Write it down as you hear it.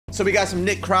So we got some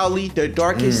Nick Crowley, the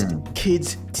darkest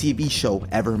kids TV show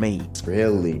ever made.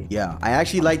 Really? Yeah, I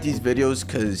actually like these videos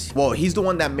because, well, he's the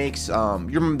one that makes, you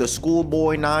remember the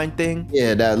Schoolboy 9 thing?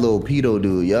 Yeah, that little pedo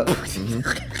dude, yep.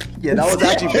 Yeah, that was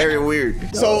actually very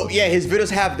weird. So yeah, his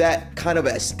videos have that kind of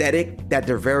aesthetic that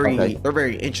they're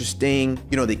very interesting.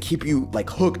 You know, they keep you like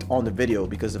hooked on the video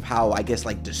because of how, I guess,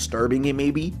 like disturbing it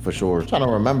may be. For sure. I'm trying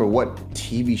to remember what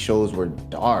TV shows were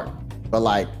dark. But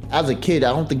like, as a kid, I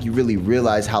don't think you really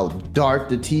realize how dark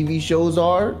the TV shows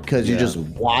are because you're just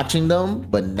watching them.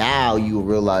 But now you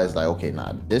realize like, okay,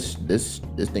 nah, this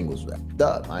thing was wrapped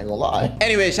up. I ain't gonna lie.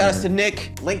 Anyway, shout outs to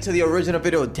Nick. Link to the original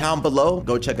video down below.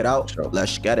 Go check it out. Sure.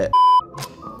 Let's get it.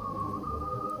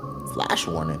 Flash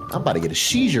warning. I'm about to get a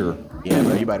seizure. Yeah,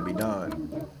 bro, you about to be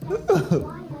done.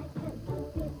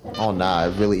 Oh nah,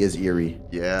 it really is eerie.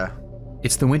 Yeah.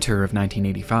 It's the winter of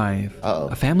 1985. Uh-oh.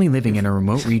 A family living in a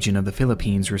remote region of the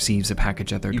Philippines receives a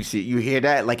package at their door. You hear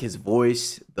that? Like his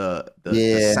voice, the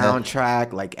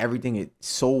soundtrack, like everything is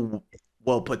so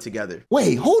well put together.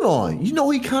 Wait, hold on. You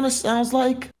know he kind of sounds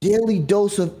like Daily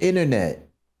Dose of Internet.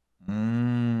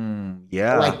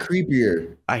 Yeah. Like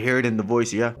creepier. I hear it in the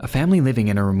voice, yeah. A family living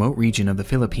in a remote region of the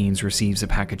Philippines receives a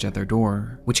package at their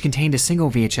door, which contained a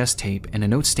single VHS tape and a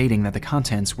note stating that the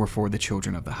contents were for the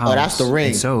children of the house. Oh, that's the ring.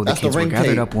 And so the That's kids the were ring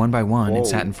gathered tape. up one by one and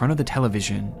sat in front of the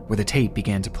television where the tape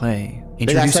began to play,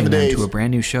 introducing them to a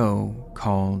brand new show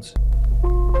called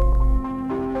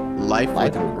Life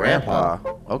with Grandpa.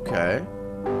 Okay.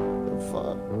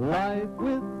 Life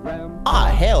with Grandpa. Ah,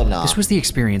 hell no. This was the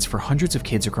experience for hundreds of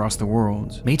kids across the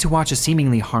world, made to watch a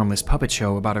seemingly harmless puppet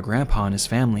show about a grandpa and his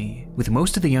family, with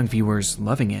most of the young viewers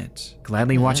loving it,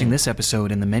 gladly watching this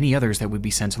episode and the many others that would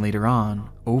be sent later on,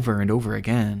 over and over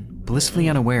again, blissfully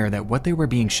unaware that what they were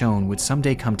being shown would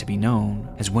someday come to be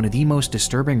known as one of the most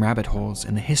disturbing rabbit holes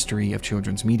in the history of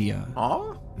children's media.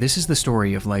 Aw. This is the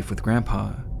story of Life with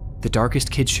Grandpa, the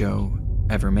darkest kids show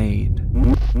ever made.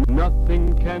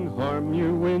 Nothing can harm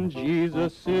you when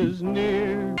Jesus is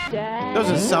near.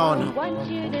 Doesn't sound.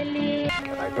 Can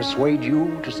I persuade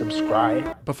you to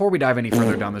subscribe? Before we dive any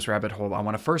further down this rabbit hole, I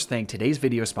want to first thank today's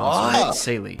video sponsor,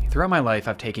 Saley. Throughout my life,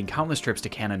 I've taken countless trips to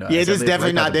Canada. Yeah, as I this is live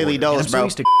definitely right by not the Daily border, Dose, and I'm bro. so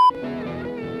used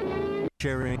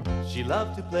to She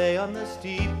loved to play on the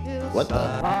steep hillside. What the?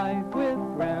 Life with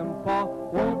Grandpa,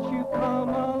 won't you come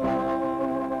along?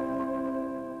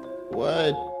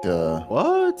 What the?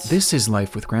 What? This is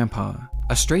Life with Grandpa,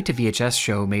 a straight-to-VHS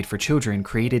show made for children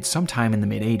created sometime in the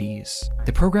mid-80s.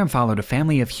 The program followed a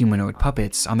family of humanoid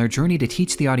puppets on their journey to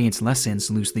teach the audience lessons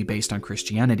loosely based on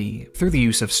Christianity, through the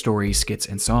use of stories, skits,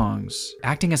 and songs,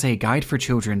 acting as a guide for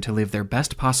children to live their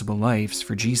best possible lives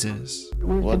for Jesus.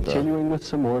 We're What the? continuing with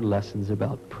some more lessons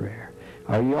about prayer.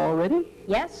 Are you all ready?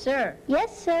 Yes, sir.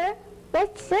 Yes, sir. Yes,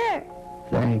 sir.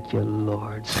 Thank you,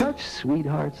 Lord. Such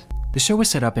sweethearts. The show was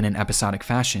set up in an episodic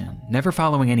fashion, never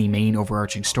following any main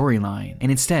overarching storyline,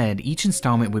 and instead, each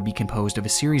installment would be composed of a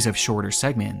series of shorter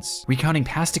segments, recounting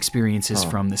past experiences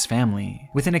from this family,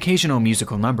 with an occasional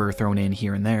musical number thrown in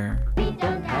here and there. We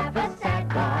don't have a sad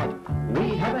God.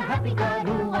 We have a happy God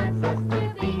who wants us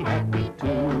to be happy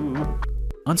too.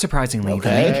 Unsurprisingly, the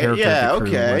main character of the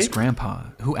crew okay. was Grandpa,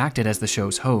 who acted as the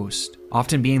show's host,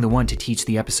 often being the one to teach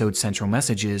the episode's central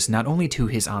messages not only to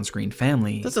his on-screen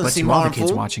family, Doesn't but seem to all the kids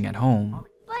harmful. watching at home.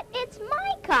 But it's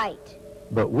my kite.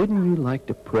 But wouldn't you like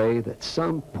to pray that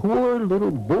some poor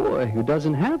little boy who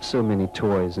doesn't have so many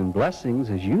toys and blessings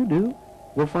as you do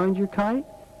will find your kite?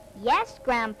 Yes,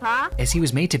 Grandpa. As he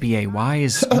was made to be a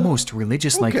wise, almost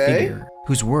religious-like figure,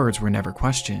 whose words were never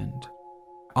questioned.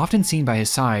 Often seen by his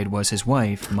side was his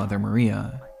wife, Mother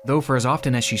Maria, though for as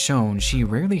often as she's shown, she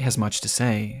rarely has much to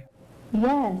say.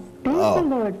 Yes, thank the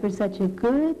Lord for such a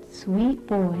good, sweet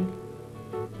boy.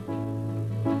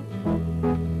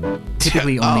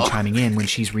 Typically only chiming in when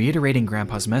she's reiterating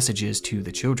Grandpa's messages to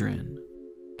the children.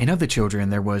 And of the children,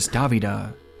 there was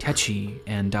Davida, Techi,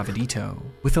 and Davidito,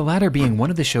 with the latter being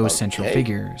one of the show's central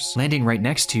figures, landing right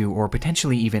next to or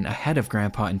potentially even ahead of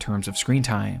Grandpa in terms of screen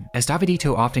time, as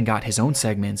Davidito often got his own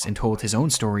segments and told his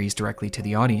own stories directly to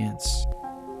the audience.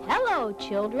 Hello,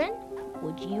 children.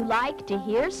 Would you like to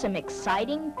hear some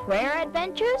exciting prayer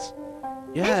adventures?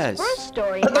 Yes. This first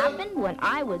story happened when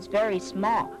I was very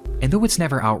small. And though it's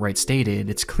never outright stated,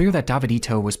 it's clear that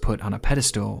Davidito was put on a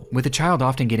pedestal, with the child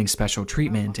often getting special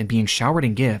treatment and being showered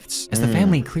in gifts, as the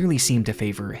family clearly seemed to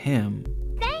favor him.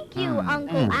 Thank you,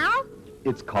 Uncle Al.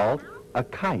 It's called a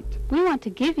kite. We want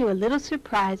to give you a little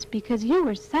surprise because you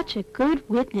were such a good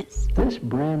witness. This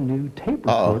brand new tape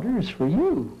recorder is for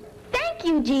you. Thank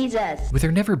you, Jesus. With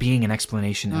there never being an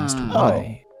explanation as to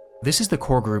why. This is the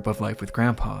core group of Life with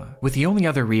Grandpa, with the only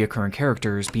other reoccurring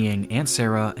characters being Aunt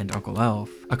Sarah and Uncle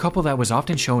Elf, a couple that was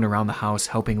often shown around the house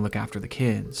helping look after the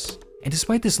kids. And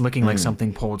despite this looking like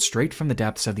something pulled straight from the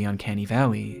depths of the uncanny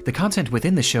valley, the content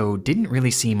within the show didn't really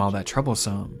seem all that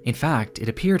troublesome. In fact, it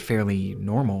appeared fairly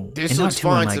normal, and not too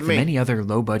unlike the many other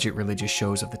low-budget religious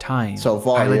shows of the time,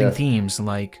 highlighting themes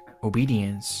like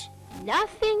obedience.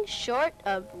 Nothing short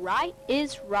of right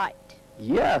is right.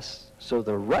 Yes, so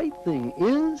the right thing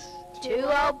is...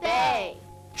 to obey.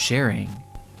 Sharing.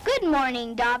 Good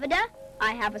morning, Davida.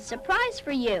 I have a surprise for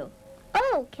you.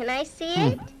 Oh, can I see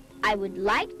it? I would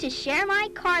like to share my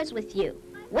cars with you.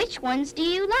 Which ones do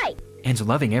you like? And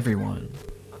loving everyone.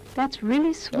 That's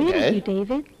really sweet of you,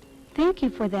 David. Thank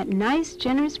you for that nice,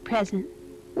 generous present.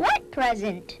 What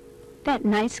present? That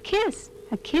nice kiss.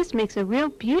 A kiss makes a real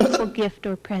beautiful gift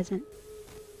or present.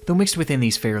 Though mixed within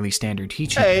these fairly standard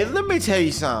teachings. Hey, let me tell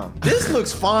you something. This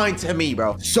looks fine to me,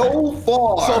 bro. So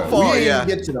far, we yeah.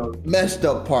 didn't get to the messed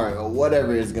up part or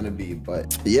whatever it's gonna be,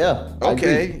 but yeah.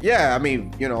 Okay, yeah. I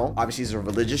mean, you know, obviously it's a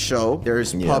religious show.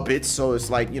 There's puppets, so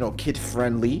it's like, you know, kid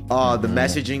friendly. The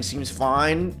messaging seems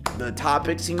fine. The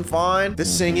topics seem fine. The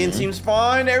singing seems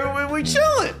fine. Everywhere we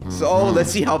chilling. So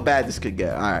let's see how bad this could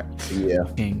get. All right. Yeah.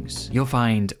 You'll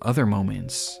find other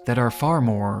moments that are far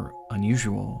more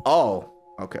unusual. Oh.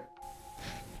 Okay.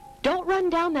 Don't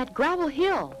run down that gravel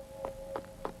hill.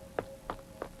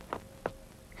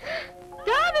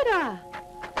 Davida!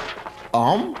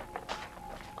 Oh,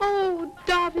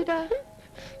 Davida.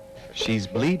 She's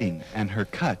bleeding, and her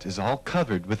cut is all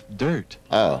covered with dirt.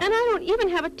 Oh. And I don't even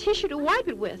have a tissue to wipe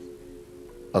it with.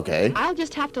 Okay. I'll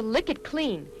just have to lick it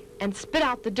clean and spit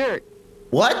out the dirt.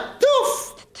 What the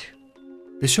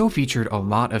The show featured a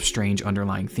lot of strange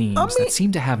underlying themes that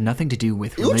seem to have nothing to do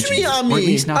with religion, or at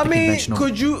least not the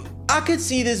conventional. I could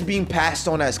see this being passed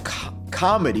on as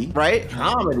comedy, right?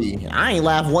 Comedy? I ain't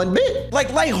laugh one bit.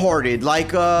 Like lighthearted,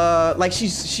 like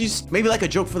she's maybe like a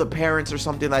joke for the parents or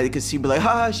something. Like they could see, be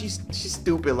like, she's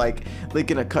stupid, like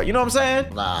licking a cut. You know what I'm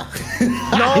saying? Nah.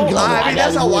 No, I mean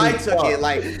that's how I took it.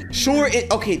 Like, sure,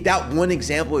 okay, that one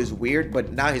example is weird,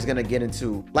 but now he's gonna get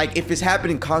into like if it's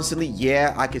happening constantly.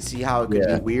 Yeah, I could see how it could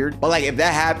be weird. But like if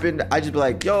that happened, I just be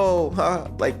like, yo,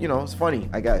 like you know, it's funny.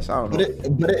 I guess I don't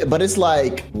know. But it's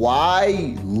like,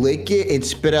 why lick it and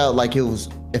spit out like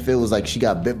if it was like she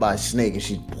got bit by a snake and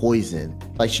she's poisoned?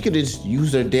 Like she could just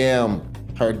use her damn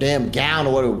gown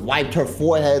or whatever, wiped her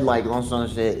forehead like on some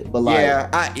shit. But like,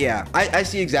 I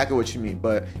see exactly what you mean.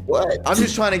 But what? I'm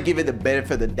just trying to give it the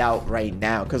benefit of the doubt right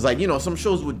now, because like you know some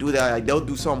shows would do that. Like they'll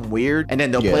do something weird and then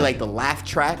they'll play like the laugh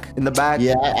track in the back.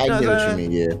 Yeah, I get what you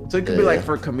mean. Yeah. So it could be like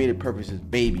for comedic purposes,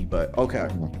 maybe. But okay,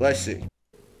 let's see.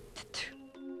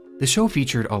 The show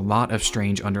featured a lot of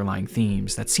strange underlying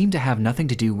themes that seemed to have nothing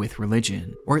to do with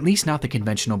religion, or at least not the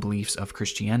conventional beliefs of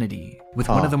Christianity, with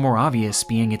one of the more obvious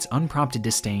being its unprompted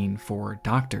disdain for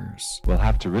doctors. We'll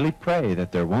have to really pray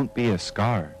that there won't be a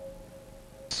scar.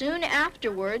 Soon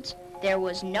afterwards, there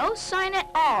was no sign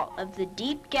at all of the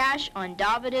deep gash on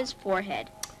Davida's forehead.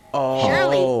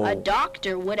 Surely a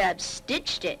doctor would have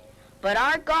stitched it, but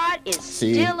our God is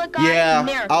still a God of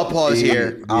miracles. I'll pause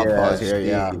here.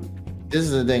 Yeah. This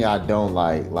is the thing I don't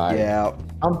like. Like,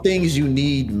 some things you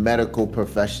need medical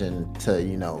profession to,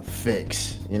 you know,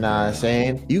 fix. You know what I'm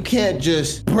saying? You can't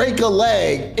just break a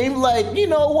leg and be like, you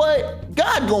know what?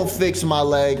 God gonna fix my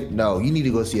leg. No, you need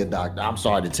to go see a doctor. I'm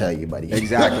sorry to tell you, buddy.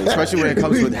 Exactly, especially when it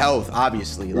comes with health,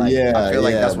 obviously. Like, I feel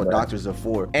like that's what doctors are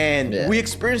for. And we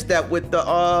experienced that with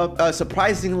the,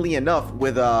 surprisingly enough,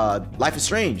 with Life is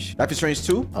Strange. Life is Strange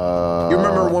 2? You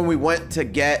remember when we went to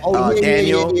get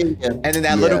Daniel, and then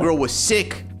that little girl was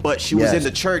sick, but she was in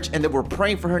the church, and they were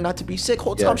praying for her not to be sick.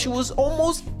 Whole time she was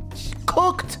almost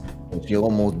cooked. She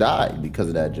almost died because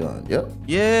of that, John. Yep.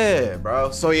 Yeah, bro.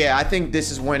 So yeah, I think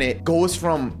this is when it goes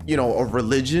from, you know, a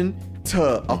religion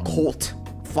to a cult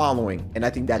following, and I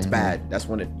think that's bad. That's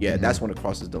when it, that's when it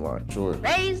crosses the line. Sure.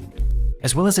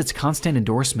 As well as its constant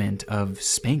endorsement of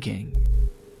spanking.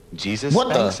 Jesus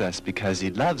spanks us because he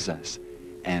loves us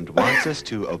and wants us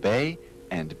to obey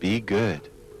and be good.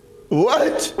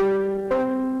 What?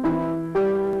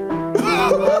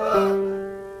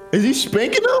 Is he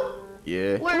spanking them?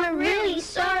 Yeah. We're really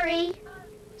sorry.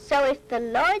 So if the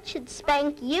Lord should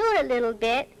spank you a little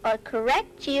bit or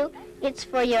correct you, it's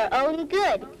for your own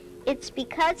good. It's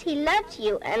because he loves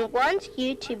you and wants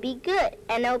you to be good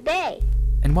and obey.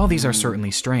 And while these are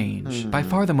certainly strange, by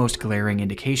far the most glaring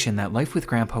indication that Life with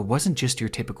Grandpa wasn't just your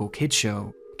typical kids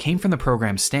show came from the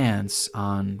program's stance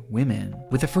on women,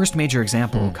 with the first major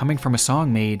example coming from a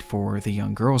song made for the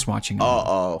young girls watching it.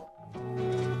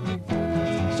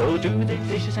 So So do the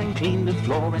dishes and clean the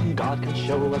floor, and God can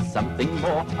show us something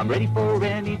more. I'm ready for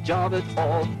any job at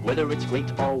all, whether it's great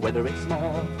or whether it's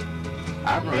small.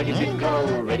 I'm ready to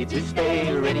go, ready to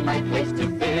stay, ready my place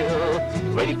to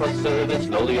fill. Ready for service,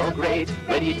 lowly or great,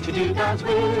 ready to do God's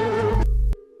will.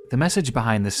 The message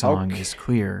behind this song is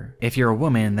clear. If you're a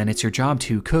woman, then it's your job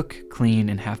to cook, clean,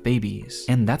 and have babies.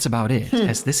 And that's about it,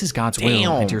 as this is God's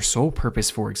will and your sole purpose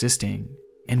for existing.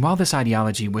 And while this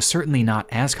ideology was certainly not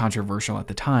as controversial at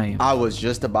the time... I was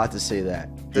just about to say that.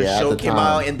 The show came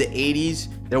out in the 80s.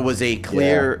 There was a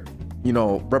clear, you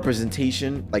know,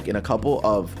 representation, like in a couple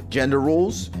of gender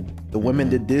roles. The women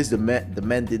did this, the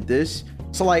men did this.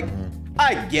 So like,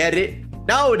 I get it.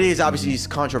 Nowadays, obviously, it's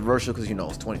controversial because, you know,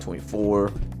 it's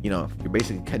 2024. You know, you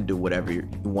basically can do whatever you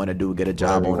want to do, get a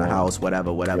job, own a house,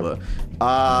 whatever.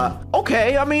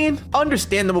 Okay, I mean,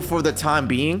 understandable for the time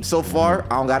being. So far,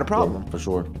 I don't got a problem. For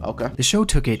sure. Okay. The show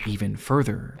took it even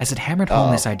further, as it hammered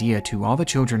home this idea to all the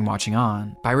children watching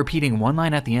on by repeating one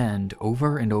line at the end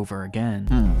over and over again.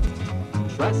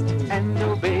 Trust and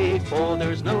obey, for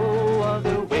there's no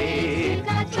other way.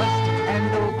 Trust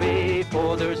and obey,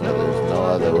 for there's no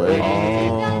other way.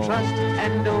 Trust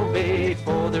and obey,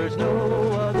 for there's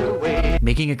no other way.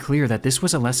 Making it clear that this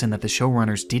was a lesson that the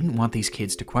showrunners didn't want these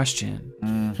kids to question.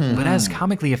 But as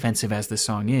comically offensive as this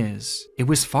song is, it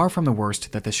was far from the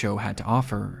worst that the show had to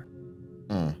offer.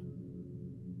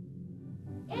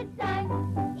 It's time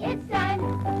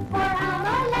for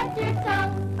our electric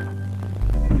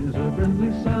He's a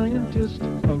friendly scientist,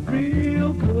 a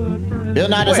real good friend. You're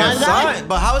not a scientist?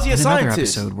 But how is he a In another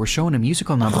scientist? episode, we're shown a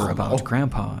musical number about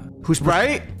Grandpa, who's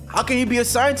right? How can he be a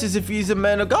scientist if he's a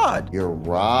man of God? You're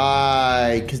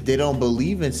right, because they don't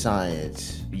believe in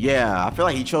science. Yeah, I feel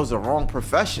like he chose the wrong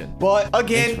profession. But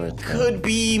again, could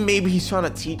be maybe he's trying to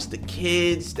teach the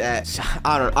kids that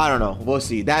I don't know. We'll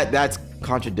see. That's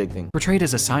contradicting. portrayed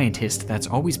as a scientist that's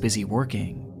always busy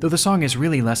working, though the song is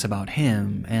really less about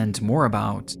him and more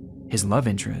about his love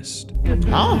interest.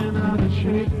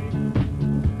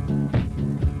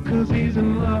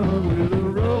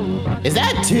 Is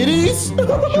that titties?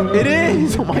 It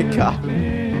is. Oh my god.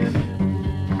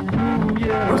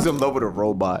 Who's in love with a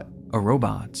robot? A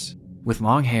robot with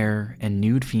long hair and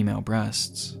nude female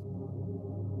breasts.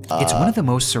 It's one of the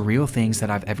most surreal things that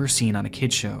I've ever seen on a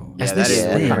kid's show, as this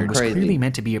thing was clearly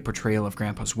meant to be a portrayal of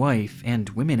Grandpa's wife and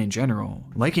women in general,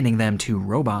 likening them to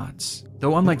robots.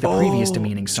 Though unlike the previous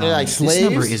demeaning song, this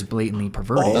number is blatantly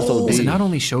perverted, as it not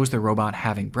only shows the robot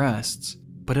having breasts,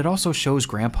 but it also shows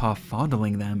Grandpa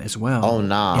fondling them as well. Oh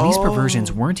nah. And these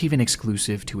perversions weren't even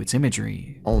exclusive to its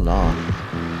imagery. Oh nah.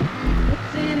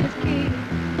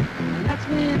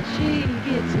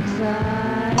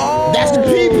 Oh, that's the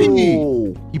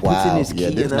pee-pee. He puts in his key. Yeah,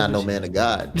 there's not no man of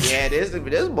God. Yeah, this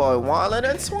boy wilding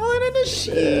and swallowing in the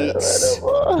sheets.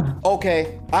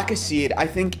 Okay, I can see it. I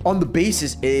think on the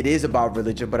basis it is about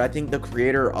religion, but I think the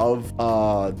creator of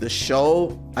the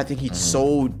show, I think he's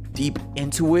so deep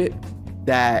into it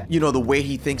that, you know, the way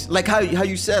he thinks, like how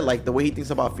you said, like the way he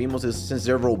thinks about females is since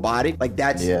they're robotic, like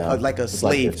that's like a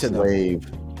slave to them.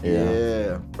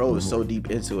 Yeah, bro is so deep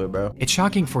into it, bro. It's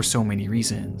shocking for so many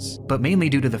reasons, but mainly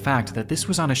due to the fact that this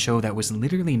was on a show that was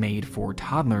literally made for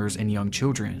toddlers and young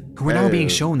children, who are now being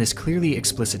shown this clearly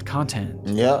explicit content.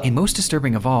 And most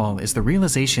disturbing of all is the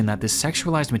realization that this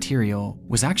sexualized material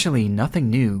was actually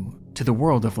nothing new to the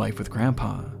world of Life with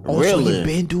Grandpa. Oh, so you've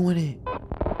been doing it.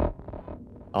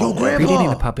 Yo, Grandpa!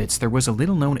 Predating the puppets, there was a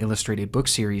little-known illustrated book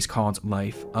series called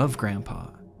Life of Grandpa,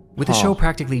 with the show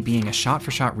practically being a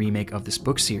shot-for-shot remake of this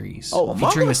book series,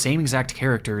 featuring the same exact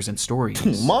characters and stories.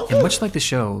 And much like the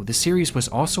show, the series was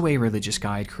also a religious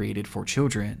guide created for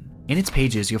children. In its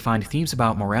pages, you'll find themes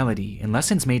about morality and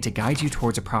lessons made to guide you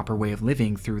towards a proper way of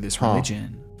living through this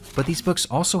religion. But these books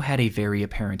also had a very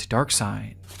apparent dark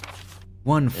side,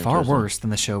 one far worse than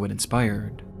the show it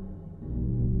inspired.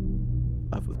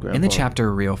 In the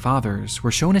chapter Real Fathers,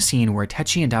 we're shown a scene where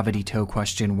Techi and Davidito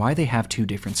question why they have two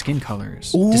different skin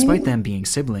colors, despite them being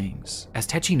siblings, as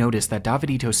Techi noticed that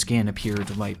Davidito's skin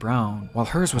appeared light brown, while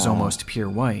hers was almost pure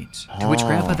white, to which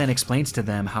Grandpa then explains to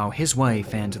them how his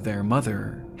wife and their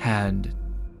mother had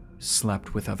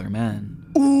slept with other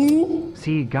men.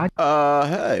 See, God...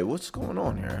 Hey, what's going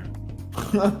on here?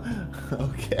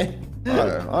 Okay.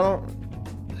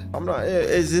 I'm not,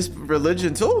 is this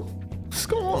religion too? What's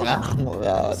going on?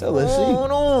 What's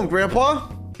going on, Grandpa?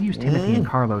 I used Timothy and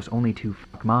Carlos only to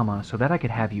fuck Mama so that I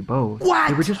could have you both. What?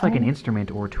 They were just like an instrument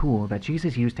or tool that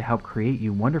Jesus used to help create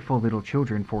you wonderful little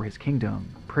children for his kingdom.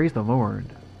 Praise the Lord.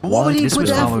 This was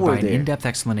followed by an in-depth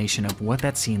explanation of what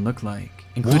that scene looked like,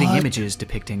 including images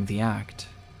depicting the act.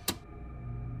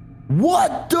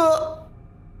 What the?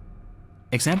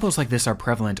 Examples like this are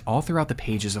prevalent all throughout the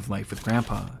pages of Life with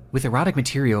Grandpa, with erotic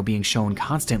material being shown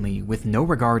constantly with no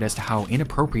regard as to how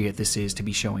inappropriate this is to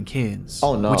be showing kids.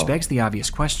 Oh no. Which begs the obvious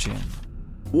question.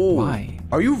 Whoa. Why?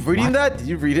 Are you reading that? Did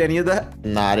you read any of that?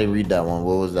 Nah, I didn't read that one.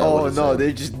 What was that? Oh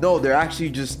no, they're actually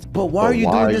just. But why are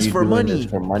you doing this for money?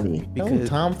 Because no,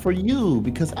 Tom, for you,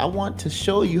 because I want to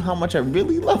show you how much I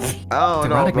really love you. Oh,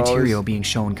 no, erotic material being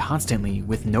shown constantly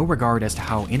with no regard as to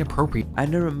how inappropriate. I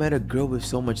never met a girl with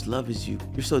so much love as you.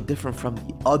 You're so different from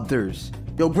the others.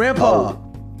 Yo, Grandpa.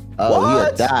 Oh, he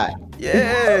had that.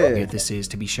 Yeah. This is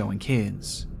to be showing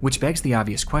kids, which begs the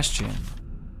obvious question: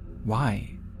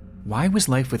 why? Why was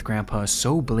Life with Grandpa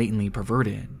so blatantly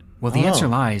perverted? Well, the answer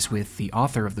lies with the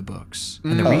author of the books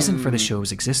and the reason for the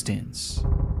show's existence.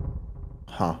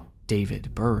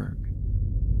 David Berg.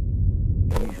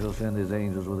 He shall send his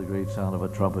angels with a great sound of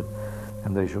a trumpet,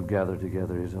 and they shall gather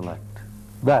together his elect.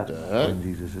 That's when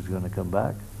Jesus is going to come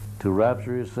back, to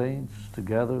rapture his saints, to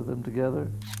gather them together.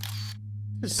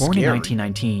 Born in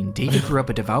 1919, David grew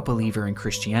up a devout believer in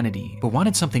Christianity, but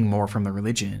wanted something more from the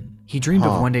religion. He dreamed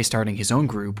of one day starting his own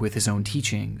group with his own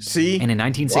teachings. And in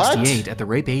 1968, at the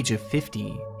ripe age of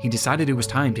 50, he decided it was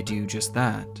time to do just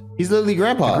that. He's literally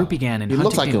Grandpa. The group began in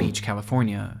Huntington Beach,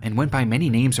 California, and went by many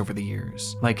names over the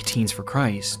years, like Teens for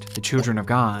Christ, the Children of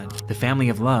God, the Family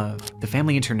of Love, the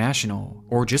Family International,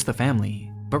 or just the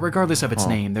Family. But regardless of its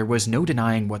name, there was no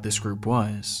denying what this group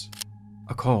was.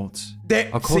 A cult.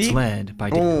 Led by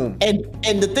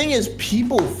and the thing is,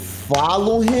 people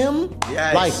follow him.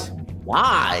 Yes. Like,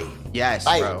 why? Yes,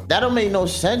 like, bro. That don't make no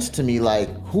sense to me. Like,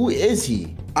 who is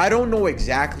he? I don't know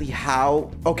exactly how.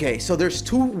 Okay, so there's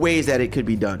two ways that it could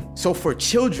be done. So for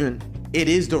children, it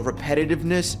is the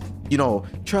repetitiveness, you know,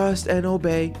 trust and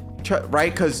obey.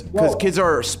 Right? Because kids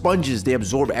are sponges, they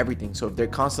absorb everything. So if they're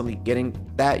constantly getting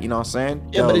that, you know what I'm saying?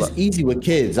 Yeah, but it's easy with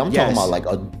kids. I'm talking about like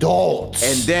adults.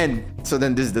 And then, so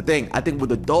then this is the thing. I think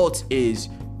with adults is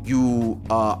you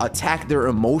attack their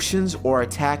emotions or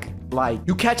attack, like,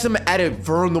 you catch them at a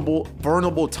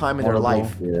vulnerable time in their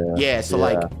life. Yeah, so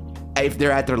like if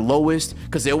they're at their lowest,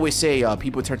 because they always say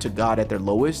people turn to God at their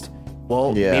lowest.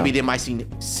 Well, maybe they might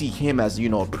see him as, you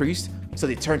know, a priest. So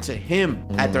they turn to him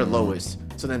at their lowest.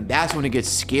 So then that's when it gets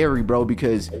scary, bro,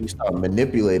 because you start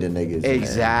manipulating niggas.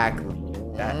 Exactly.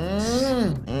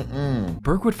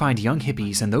 Berg would find young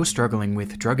hippies and those struggling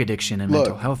with drug addiction and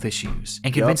mental health issues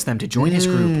and convince them to join his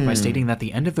group by stating that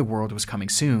the end of the world was coming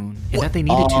soon and that they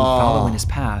needed to follow in his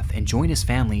path and join his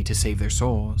family to save their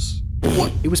souls.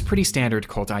 It was pretty standard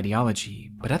cult ideology,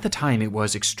 but at the time it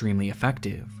was extremely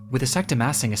effective, with the sect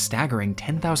amassing a staggering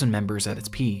 10,000 members at its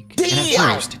peak. And at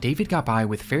first, David got by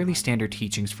with fairly standard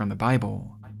teachings from the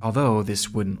Bible, although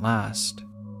this wouldn't last.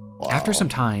 After some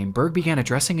time, Berg began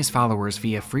addressing his followers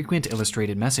via frequent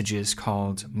illustrated messages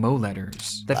called Mo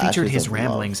letters that featured his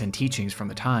ramblings and teachings from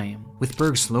the time, with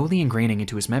Berg slowly ingraining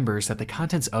into his members that the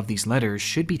contents of these letters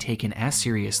should be taken as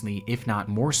seriously, if not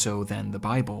more so, than the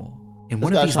Bible. In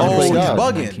one of these letters in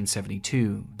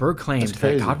 1972, Berg claimed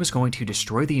that God was going to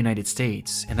destroy the United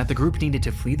States and that the group needed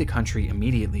to flee the country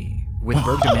immediately, with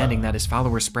Berg demanding that his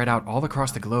followers spread out all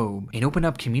across the globe and open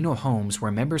up communal homes where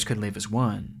members could live as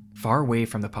one, far away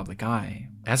from the public eye.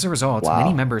 As a result,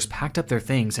 many members packed up their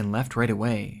things and left right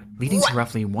away, leading to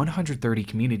roughly 130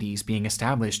 communities being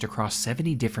established across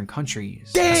 70 different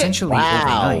countries, essentially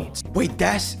overnight. Wait,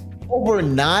 that's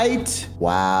overnight?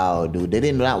 Wow, dude, they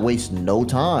did not waste no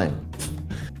time.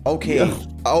 Okay. Yeah.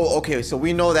 Oh, okay. So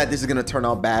we know that this is gonna turn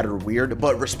out bad or weird,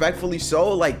 but respectfully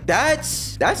so, like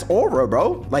that's aura,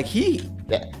 bro. Like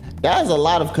that's a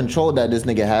lot of control that this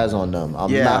nigga has on them.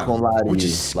 I'm not gonna lie to you. Which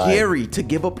is scary to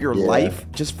give up your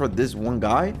life just for this one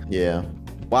guy. Yeah.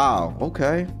 Wow.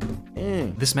 Okay.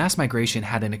 This mass migration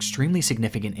had an extremely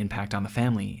significant impact on the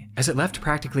family, as it left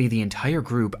practically the entire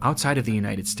group outside of the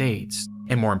United States,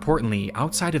 and more importantly,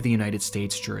 outside of the United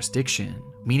States jurisdiction,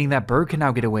 meaning that Berg could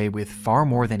now get away with far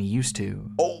more than he used to.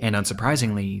 And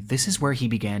unsurprisingly, this is where he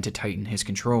began to tighten his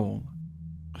control.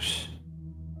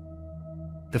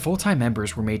 The full-time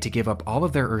members were made to give up all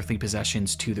of their earthly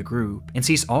possessions to the group and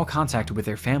cease all contact with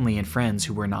their family and friends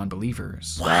who were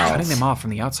non-believers, cutting them off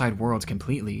from the outside world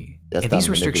completely. And these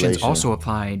restrictions also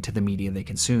applied to the media they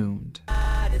consumed.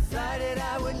 I decided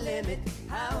I would limit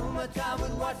how much I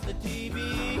would watch the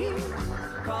TV.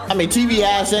 I mean, TV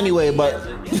ass anyway, but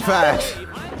Vash.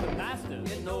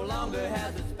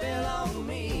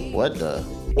 What the?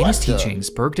 In his teachings,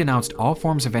 Berg denounced all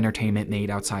forms of entertainment made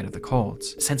outside of the cult,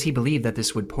 since he believed that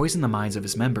this would poison the minds of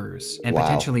his members and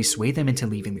potentially sway them into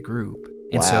leaving the group.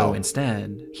 And so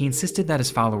instead, he insisted that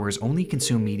his followers only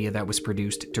consume media that was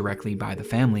produced directly by the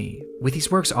family, with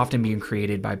these works often being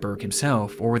created by Burke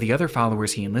himself or the other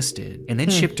followers he enlisted, and then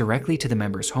shipped directly to the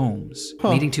members' homes,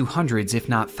 leading to hundreds if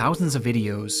not thousands of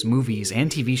videos, movies, and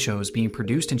TV shows being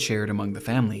produced and shared among the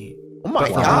family. Oh my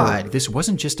But God. for Burke, this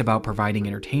wasn't just about providing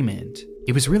entertainment.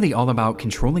 It was really all about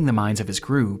controlling the minds of his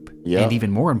group, and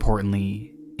even more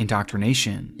importantly,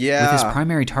 indoctrination. With his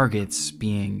primary targets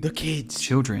being the kids,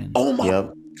 children. Oh my.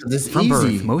 From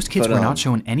birth, most kids were not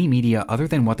shown any media other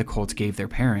than what the cult gave their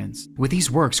parents, with these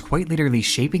works quite literally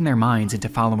shaping their minds into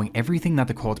following everything that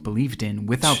the cult believed in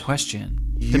without question.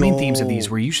 The main themes of these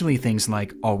were usually things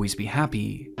like always be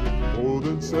happy, more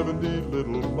than 70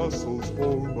 little muscles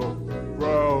form a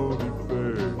Crowley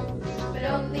face, but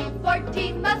only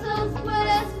 14 muscles put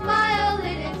a smile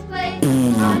in its place.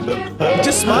 On your face.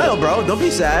 Just smile, bro. Don't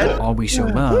be sad. always show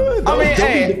love. I mean, Don't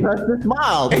hey. be depressed and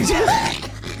smile.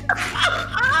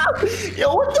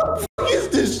 Yo, what the fuck is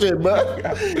this shit, bro?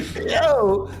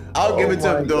 Yo. I'll give it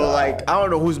to him though. Like, I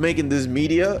don't know who's making this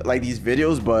media, like these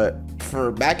videos, but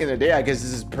for back in the day, I guess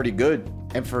this is pretty good.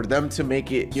 And for them to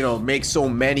make it, you know, make so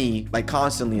many like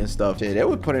constantly and stuff, shit, they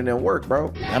would put in their work,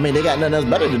 bro. I mean, they got nothing else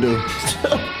better to do.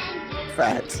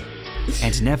 Facts.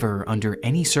 And never, under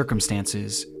any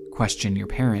circumstances, question your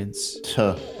parents.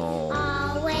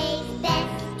 Always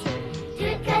best to do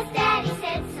it 'cause daddy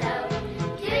said so.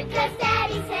 Do it 'cause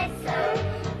daddy said so.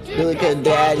 Do it 'cause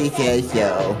daddy said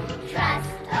so. Trust,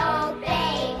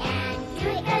 obey, and do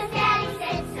it 'cause daddy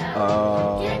said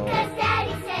so. Do it 'cause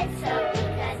daddy said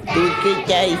so. Do it 'cause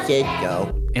daddy said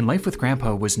so. And Life with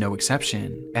Grandpa was no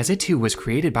exception, as it too was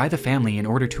created by the family in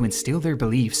order to instill their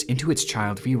beliefs into its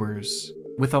child viewers,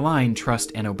 with the line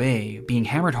trust and obey being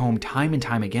hammered home time and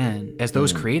time again, as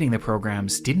those creating the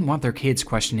programs didn't want their kids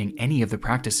questioning any of the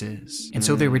practices, and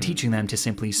so they were teaching them to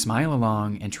simply smile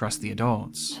along and trust the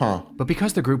adults. But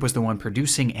because the group was the one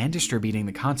producing and distributing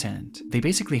the content, they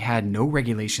basically had no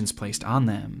regulations placed on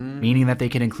them, meaning that they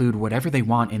could include whatever they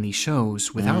want in these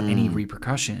shows without any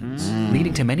repercussions,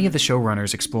 leading to many of the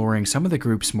showrunners exploring some of the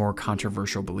group's more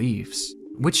controversial beliefs.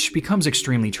 Which becomes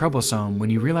extremely troublesome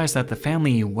when you realize that the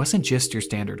family wasn't just your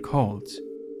standard cult,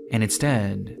 and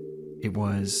instead, it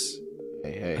was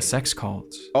a sex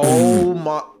cult. Oh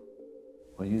my.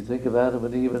 When you think of Adam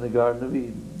and Eve in the Garden of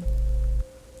Eden,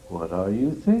 what are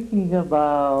you thinking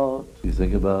about? You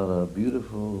think about a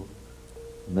beautiful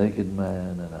naked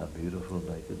man and a beautiful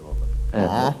naked woman.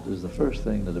 And what is the first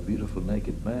thing that a beautiful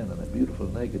naked man and a beautiful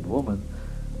naked woman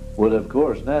would, of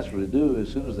course, naturally do as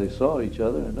soon as they saw each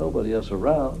other and nobody else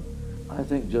around? I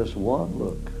think just one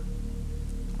look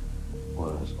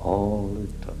was all it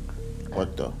took.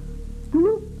 What the?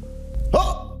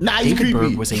 Oh, now you David creepy.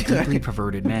 Berg was a deeply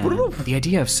perverted man. The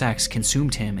idea of sex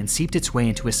consumed him and seeped its way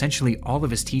into essentially all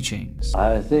of his teachings.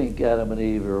 I think Adam and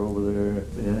Eve are over there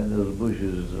behind those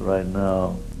bushes right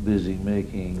now, busy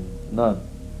making, not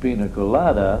pina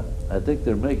colada, I think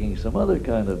they're making some other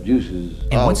kind of juices.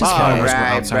 And once his followers were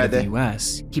outside of the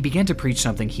US, he began to preach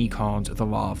something he called the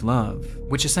law of love,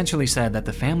 which essentially said that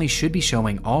the family should be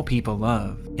showing all people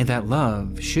love, and that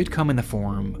love should come in the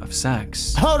form of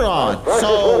sex. Hold on.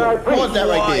 So, pause that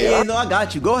right there. Yeah, no, I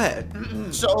got you. Go ahead.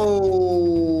 So,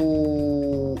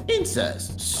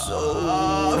 incest.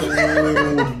 So,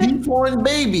 deformed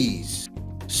babies.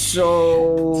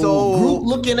 So group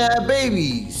looking at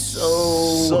babies.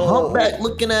 So humpback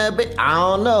looking at babies. I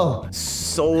don't know.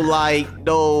 So like,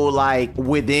 no, like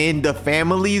within the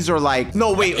families or like,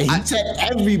 no, wait. He said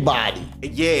everybody.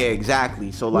 Yeah,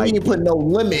 exactly. So like, we didn't put no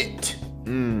limit.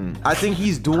 I think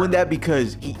he's doing that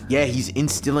because he's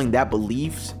instilling that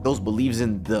those beliefs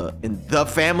in the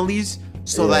families.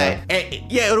 So that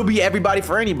it'll be everybody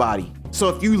for anybody. So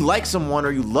if you like someone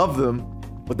or you love them,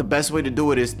 but the best way to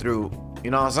do it is through, you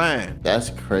know what I'm saying?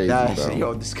 That's crazy, bro.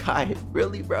 Yo, this guy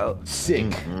really, bro,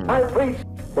 sick. I preach,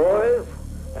 boys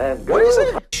and girls. What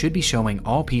is it? Should be showing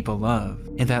all people love,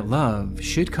 and that love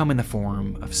should come in the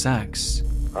form of sex.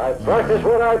 I practice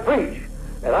what I preach,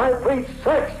 and I preach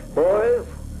sex, boys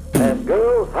and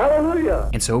girls. Hallelujah.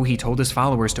 And so he told his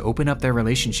followers to open up their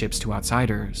relationships to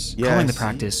outsiders, calling the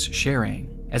practice sharing,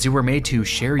 as you were made to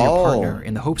share your partner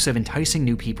in the hopes of enticing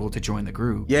new people to join the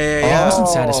group. He wasn't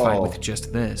satisfied with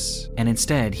just this, and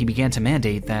instead he began to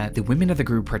mandate that the women of the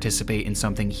group participate in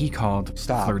something he called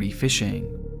flirty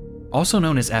fishing. Also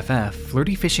known as FF,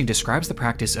 flirty fishing describes the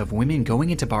practice of women going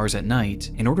into bars at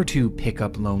night in order to pick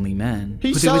up lonely men,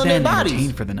 who they would then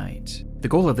entertain for the night. The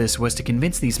goal of this was to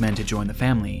convince these men to join the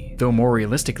family, though more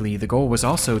realistically, the goal was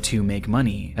also to make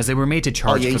money, as they were made to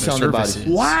charge for their services,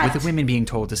 with the women being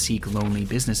told to seek lonely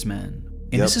businessmen.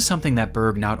 And this is something that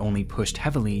Berg not only pushed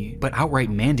heavily, but outright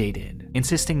mandated,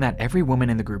 insisting that every woman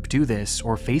in the group do this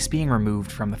or face being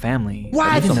removed from the family,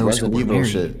 even those who were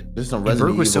married. And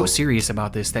Berg was so serious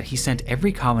about this that he sent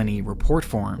every colony report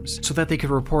forms so that they could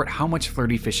report how much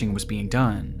flirty fishing was being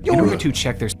done in order to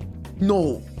check their...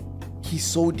 No, he's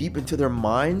so deep into their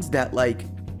minds that like,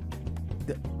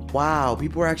 wow,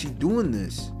 people are actually doing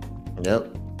this.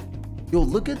 Yep. Yo,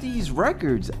 look at these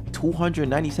records.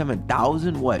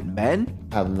 297,000 what, men?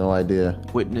 I have no idea.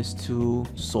 Witness 2,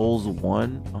 Souls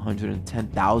 1,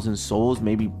 110,000 souls,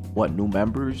 maybe what, new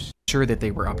members? Sure that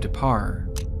they were up to par.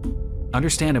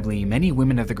 Understandably, many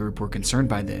women of the group were concerned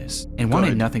by this and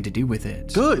wanted nothing to do with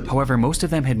it. Good. However, most of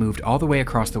them had moved all the way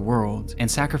across the world and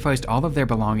sacrificed all of their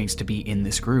belongings to be in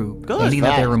this group, meaning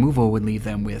that their removal would leave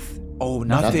them with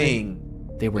nothing.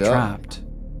 They were trapped.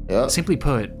 Simply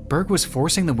put, Berg was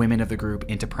forcing the women of the group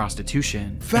into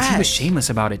prostitution, and he was shameless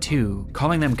about it too,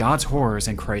 calling them God's whores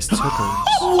and Christ's hookers.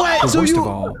 What? But worst of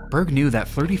all, Berg knew that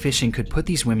flirty fishing could put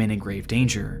these women in grave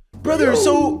danger. Brother,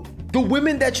 so the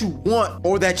women that you want,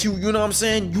 or that you know what I'm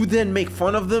saying, you then make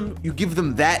fun of them, you give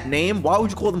them that name, why would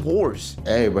you call them whores?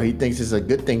 Hey, but he thinks it's a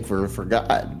good thing for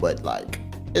God, but like,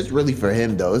 it's really for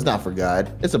him though, it's not for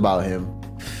God, it's about him.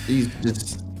 He's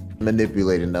just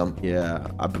manipulating them. Yeah,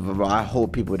 I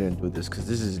hope people didn't do this because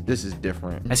this is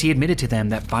different. As he admitted to them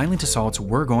that violent assaults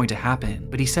were going to happen,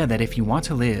 but he said that if you want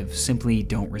to live, simply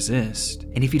don't resist.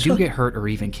 And if you do get hurt or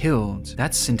even killed,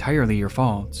 that's entirely your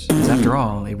fault. Because after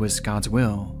all, it was God's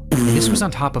will. And this was on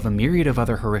top of a myriad of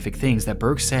other horrific things that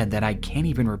Berg said that I can't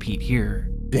even repeat here.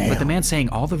 Damn. But the man saying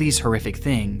all of these horrific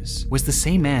things was the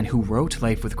same man who wrote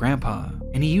Life with Grandpa,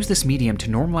 and he used this medium to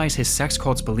normalize his sex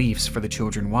cult's beliefs for the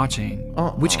children watching,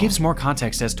 which gives more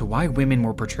context as to why women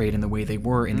were portrayed in the way they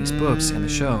were in these books and the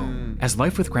show, as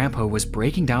Life with Grandpa was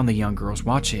breaking down the young girls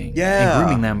watching and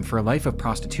grooming them for a life of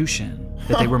prostitution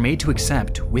that they were made to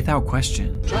accept without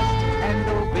question. Trust and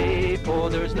obey, for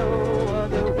there's no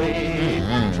other way.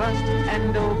 Trust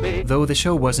and obey. Though the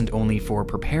show wasn't only for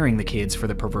preparing the kids for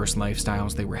the perverse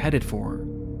lifestyles they were headed for,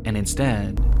 and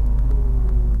instead,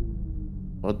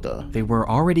 what the? They were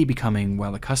already becoming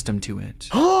well accustomed to it.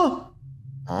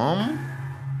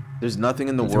 There's nothing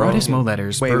in the world. Throughout his Mo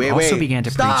letters, Berg also began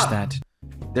to preach that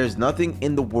there's nothing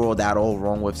in the world at all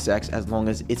wrong with sex as long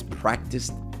as it's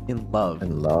practiced in love.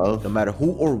 In love? No matter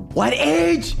who or what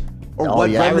age or what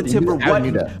relative or what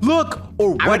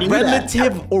or what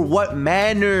relative or what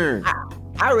manner.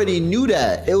 I already knew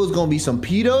that. It was gonna be some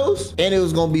pedos and it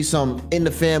was gonna be some in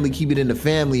the family, keep it in the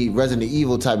family, Resident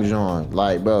Evil type of genre.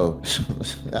 Like, bro,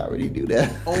 I already knew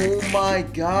that. Oh my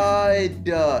God.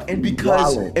 And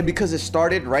because it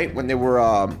started right when they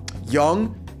were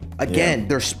young, again,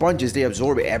 they're sponges, they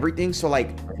absorb everything. So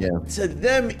like to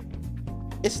them,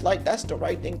 it's like that's the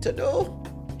right thing to do.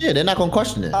 Yeah, they're not gonna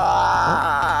question it.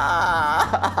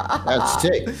 That's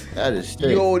sick. That is sick.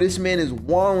 Yo, this man is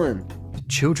wildin'.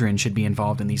 Children should be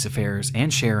involved in these affairs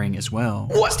and sharing as well,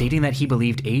 stating that he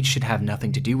believed age should have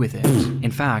nothing to do with it.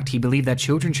 In fact, he believed that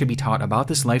children should be taught about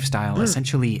this lifestyle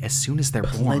essentially as soon as they're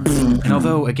born. And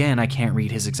although, again, I can't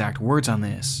read his exact words on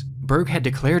this, Berg had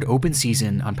declared open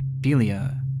season on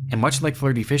pedophilia, and much like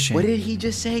flirty fishing— What did he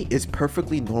just say? It's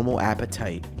perfectly normal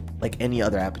appetite, like any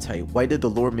other appetite. Why did the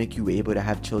Lord make you able to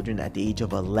have children at the age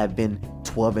of 11,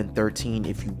 12, and 13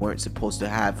 if you weren't supposed to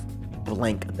have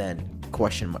blank then?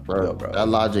 Question mark. Bro, that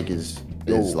logic is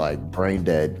like brain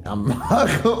dead. I'm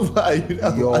not gonna lie,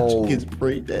 that logic is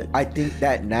brain dead. I think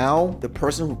that now the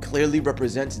person who clearly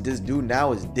represents this dude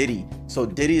now is Diddy. So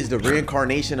Diddy is the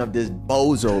reincarnation of this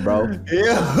bozo, bro.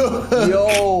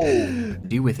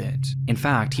 Do with it. In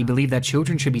fact, he believed that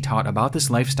children should be taught about this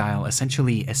lifestyle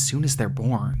essentially as soon as they're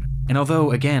born. And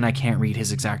although, again, I can't read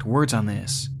his exact words on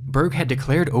this, Berg had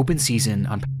declared open season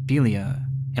on pedophilia,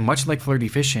 and much like flirty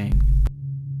fishing,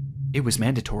 it was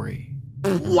mandatory.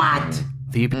 What?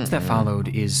 The abuse that followed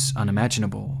is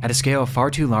unimaginable, at a scale far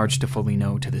too large to fully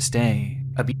know to this day.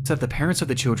 Abuse that the parents of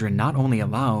the children not only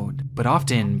allowed, but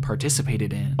often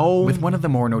participated in, with one of the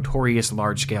more notorious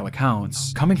large-scale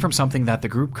accounts coming from something that the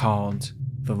group called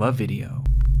the Love Video.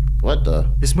 What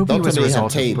the? This movie was a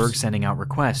result of Berg sending out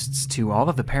requests to all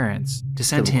of the parents to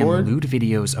send him lewd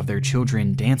videos of their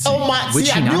children dancing,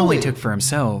 which he not only took for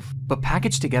himself, but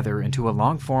packaged together into a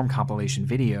long-form compilation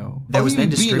video that was then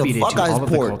distributed to all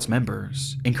of the cult's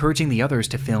members, encouraging the others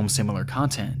to film similar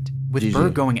content, with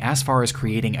Berg going as far as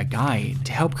creating a guide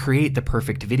to help create the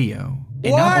perfect video.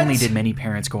 And not only did many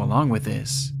parents go along with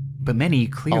this, but many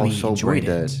clearly enjoyed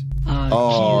it.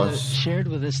 She shared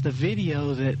with us the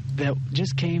video that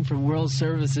just came from World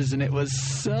Services, and it was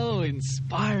so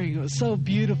inspiring. It was so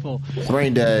beautiful.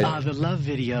 Brain dead. The love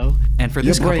video. And for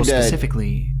this couple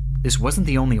specifically, this wasn't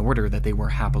the only order that they were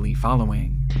happily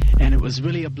following. And it was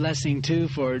really a blessing, too,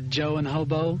 for Joe and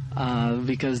Hobo,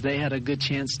 because they had a good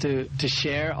chance to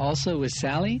share also with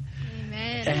Sally.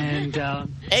 Amen. And so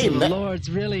the Lord's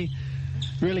really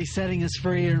setting us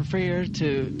freer and freer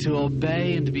to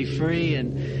obey and to be free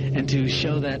and to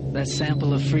show that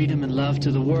sample of freedom and love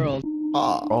to the world.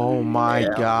 Oh my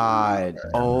God.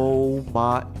 Oh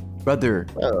my brother.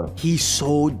 He's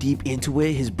so deep into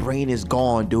it, his brain is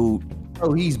gone, dude.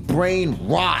 Oh, he's brain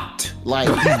rot. Like,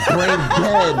 he's brain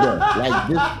dead. Like,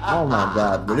 this, oh my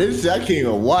God, but this, I can't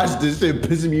even watch this shit,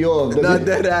 pissing me off. Not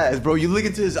that ass, bro. You look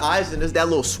into his eyes and there's that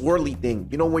little swirly thing.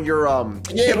 You know when you're when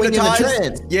you're in the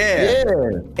trance. Yeah.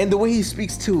 And the way he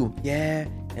speaks too. Yeah.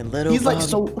 And little he's like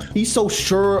he's so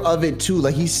sure of it too.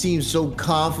 Like, he seems so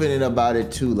confident about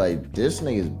it too. Like, this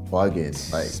nigga's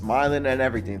bugging. Like, smiling and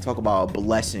everything. Talk about a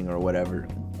blessing or whatever.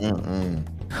 I'm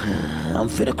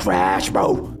finna crash,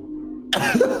 bro.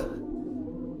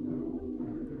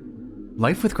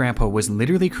 Life with Grandpa was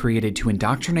literally created to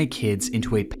indoctrinate kids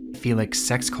into a pedophilic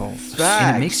sex cult. Facts.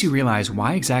 And it makes you realize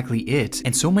why exactly it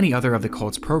and so many other of the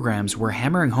cult's programs were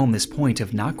hammering home this point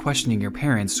of not questioning your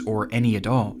parents or any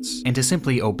adults, and to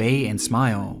simply obey and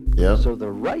smile. Yeah. So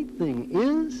the right thing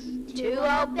is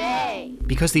to obey.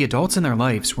 Because the adults in their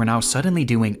lives were now suddenly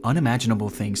doing unimaginable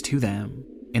things to them,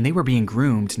 and they were being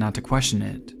groomed not to question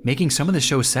it, making some of the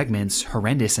show's segments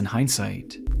horrendous in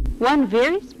hindsight. One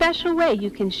very special way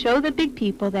you can show the big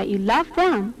people that you love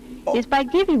them is by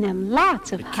giving them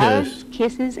lots of hugs,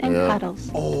 kisses, and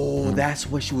cuddles. Oh, that's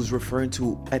what she was referring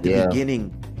to at the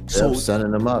beginning. So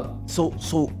sending them up. So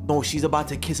no, she's about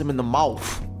to kiss him in the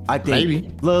mouth, I think.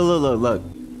 Maybe. Look.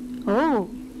 Oh.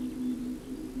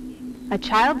 A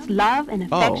child's love and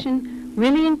affection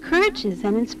really encourages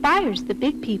and inspires the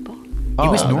big people. He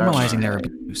was normalizing their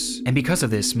abuse, and because of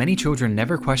this, many children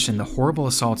never questioned the horrible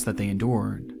assaults that they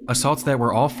endured. Assaults that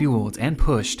were all fueled and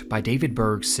pushed by David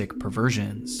Berg's sick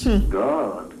perversions.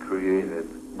 God created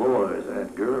boys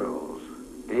and girls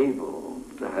able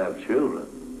to have children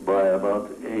by about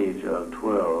the age of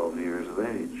 12 years of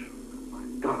age. My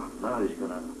God, now he's going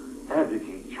to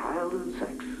advocate child and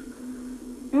sex.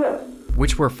 Yes.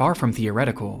 Which were far from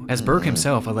theoretical, as Berg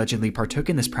himself allegedly partook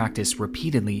in this practice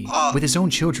repeatedly with his own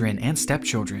children and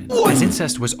stepchildren, as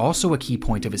incest was also a key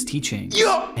point of his teaching.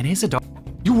 And his adult—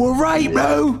 You were right,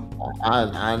 bro!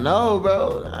 I know,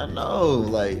 bro. I know.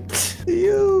 Like,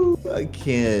 I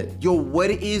can't. Yo,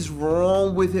 what is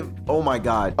wrong with him? Oh my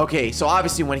God. Okay, so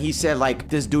obviously when he said like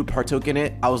this dude partook in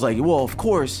it, I was like, well, of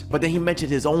course. But then he mentioned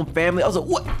his own family. I was like,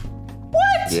 what?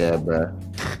 What? Yeah, bro.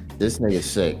 This nigga's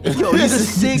sick. Yo, he's a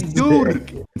sick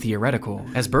dude. Theoretical,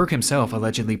 as Berg himself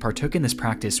allegedly partook in this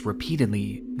practice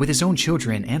repeatedly with his own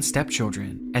children and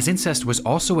stepchildren, as incest was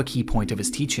also a key point of his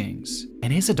teachings.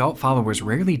 And his adult followers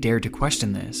rarely dared to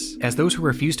question this, as those who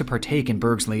refused to partake in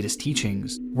Berg's latest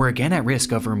teachings were again at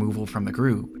risk of removal from the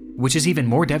group. Which is even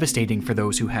more devastating for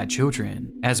those who had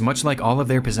children, as much like all of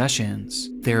their possessions,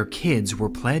 their kids were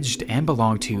pledged and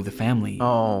belonged to the family.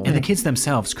 And the kids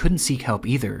themselves couldn't seek help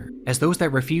either, as those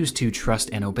that refused to trust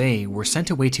and obey were sent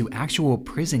away to actual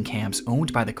prison camps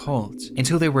owned by the cult,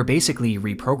 until they were basically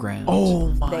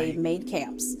reprogrammed. They made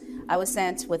camps. I was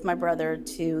sent with my brother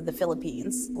to the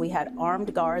Philippines. We had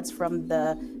armed guards from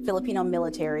the Filipino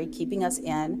military keeping us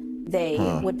in. They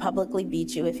would publicly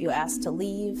beat you if you asked to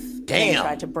leave. They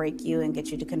tried to break you and get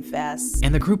you to confess.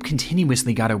 And the group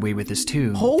continuously got away with this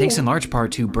too, thanks in large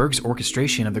part to Berg's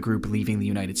orchestration of the group leaving the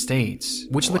United States,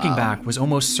 which looking back was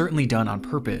almost certainly done on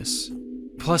purpose.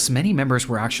 Plus, many members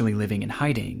were actually living in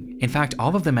hiding. In fact,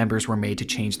 all of the members were made to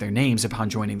change their names upon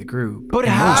joining the group. But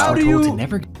how do you...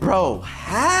 Bro,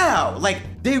 how?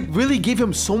 Like, they really gave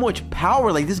him so much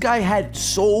power. Like, this guy had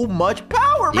so much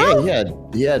power, bro. Yeah,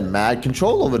 he had mad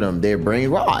control over them. Their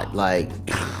brain rot. Like,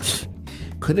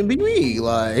 couldn't be me.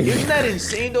 Like, isn't that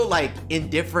insane though? Like, in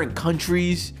different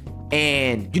countries,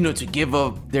 and you know, to give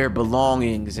up their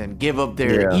belongings and give up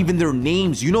their even their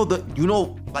names.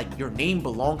 Like your name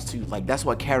belongs to you. Like, that's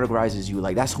what categorizes you.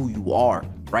 Like, that's who you are,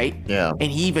 right? Yeah.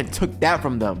 And he even took that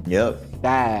from them. Yep.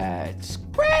 That's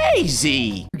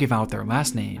crazy. Give out their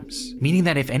last names, meaning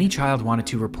that if any child wanted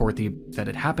to report the abuse that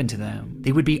had happened to them,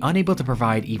 they would be unable to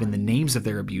provide even the names of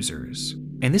their abusers.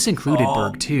 And this included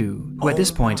Berg too, who at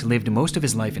this point lived most of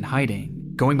his life in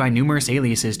hiding, going by numerous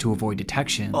aliases to avoid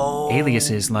detection.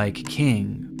 Aliases like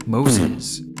King,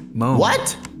 Moses, Mo,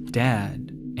 Dad,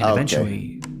 and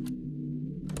eventually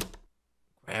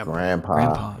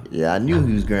Grandpa. Yeah, I knew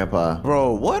he was grandpa.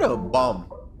 Bro, what a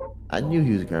bum. I knew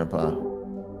he was grandpa.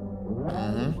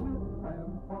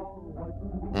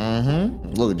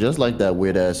 Look, just like that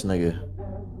weird ass nigga.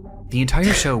 The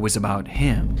entire show was about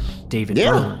him, David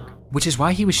Berg, which is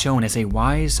why he was shown as a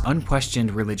wise,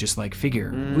 unquestioned religious-like figure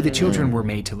who the children were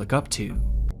made to look up to.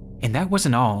 And that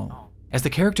wasn't all, as the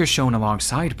characters shown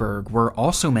alongside Berg were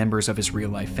also members of his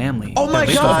real-life family. Oh my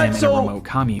God! In a remote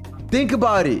commune. Think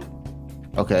about it.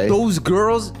 Okay. Those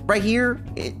girls right here,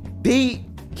 he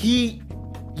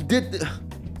did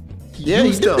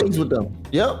things with them.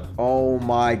 Yep. Oh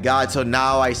my God! So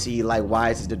now I see like why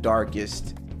this is the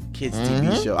darkest kids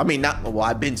TV show. I mean,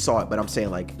 I've been saw it, but I'm saying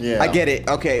like, I get it.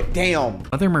 Okay, damn.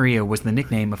 Mother Maria was the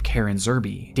nickname of Karen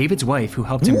Zerby, David's wife who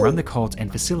helped him run the cult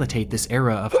and facilitate this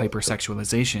era of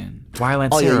hypersexualization. While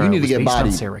Aunt Sarah was based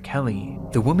on Sarah Kelly,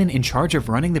 the woman in charge of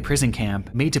running the prison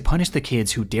camp made to punish the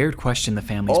kids who dared question the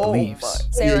family's beliefs.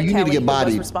 Sarah Kelly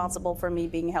was responsible for me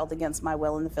being held against my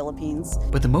will in the Philippines.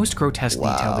 But the most grotesque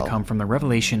detail to come from the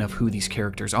revelation of who these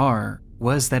characters are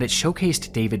was that it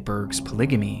showcased David Berg's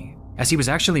polygamy, as he was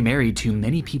actually married to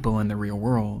many people in the real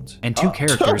world, and two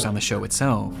characters on the show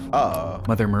itself,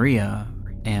 Mother Maria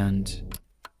and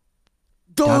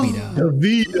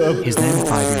Davida, his then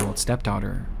 5-year-old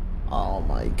stepdaughter. Oh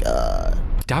my God.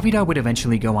 Davida would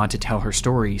eventually go on to tell her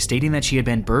story, stating that she had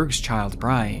been Berg's child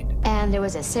bride. And there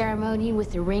was a ceremony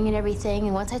with the ring and everything,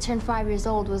 and once I turned 5 years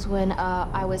old was when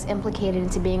I was implicated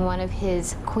into being one of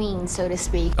his queens, so to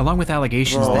speak. Along with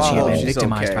allegations that she had been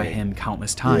victimized by him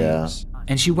countless times.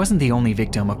 And she wasn't the only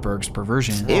victim of Berg's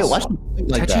perversion.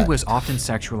 Techi was often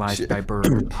sexualized by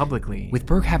Berg publicly, with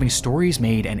Berg having stories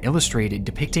made and illustrated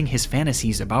depicting his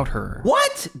fantasies about her.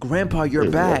 What? Grandpa,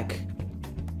 you're back.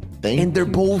 And they're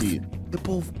both no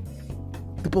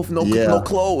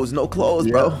clothes,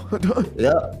 bro.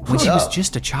 When she was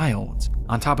just a child.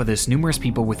 On top of this, numerous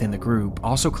people within the group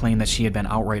also claimed that she had been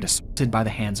outright assaulted by the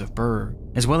hands of Berg,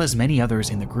 as well as many others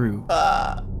in the group.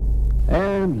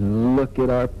 And look at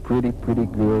our pretty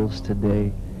girls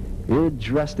today. You're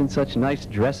dressed in such nice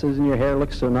dresses and your hair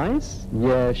looks so nice.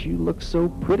 Yes, you look so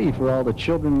pretty for all the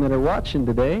children that are watching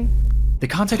today. The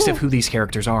context of who these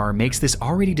characters are makes this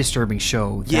already disturbing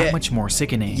show that much more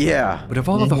sickening. But of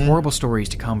all of the horrible stories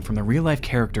to come from the real-life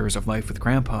characters of Life with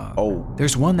Grandpa,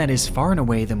 there's one that is far and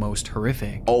away the most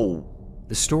horrific. The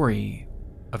story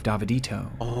of Davidito.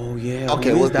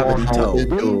 Okay, what's Davidito?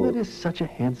 David is such a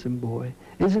handsome boy,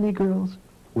 isn't he, girls?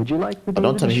 Would you like for David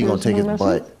don't tell me he's gonna take his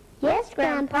butt. Yes,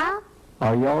 Grandpa.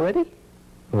 Are you all ready?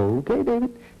 Okay,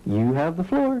 David, you have the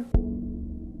floor.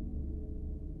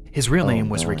 His real name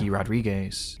was Ricky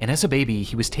Rodriguez, and as a baby,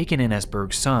 he was taken in as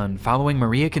Berg's son following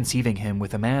Maria conceiving him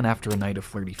with a man after a night of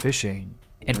flirty fishing.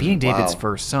 And being David's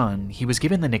first son, he was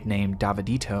given the nickname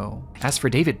Davidito. As for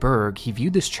David Berg, he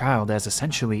viewed this child as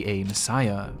essentially a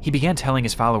messiah. He began telling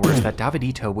his followers that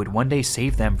Davidito would one day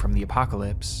save them from the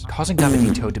apocalypse, causing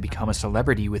Davidito to become a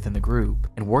celebrity within the group,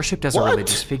 and worshipped as a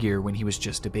religious figure when he was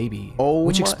just a baby.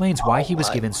 Which explains why he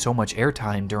was given so much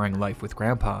airtime during Life with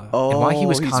Grandpa, and why he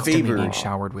was constantly being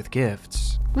showered with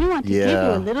gifts. We want to give you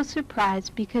a little surprise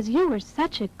because you were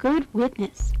such a good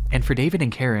witness. And for David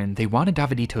and Karen, they wanted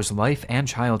Davidito's life and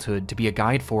childhood to be a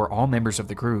guide for all members of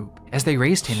the group, as they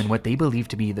raised him in what they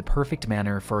believed to be the perfect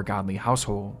manner for a godly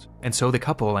household. And so the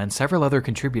couple and several other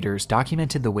contributors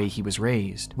documented the way he was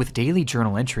raised, with daily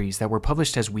journal entries that were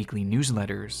published as weekly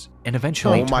newsletters, and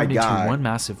eventually turned into one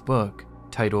massive book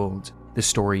titled The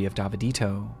Story of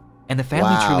Davidito. And the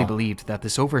family truly believed that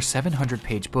this over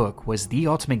 700-page book was the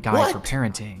ultimate guide for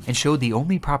parenting and showed the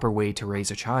only proper way to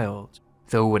raise a child.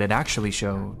 Though what it actually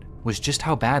showed was just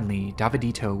how badly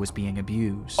Davidito was being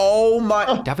abused.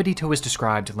 Davidito was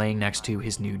described laying next to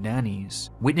his nude nannies,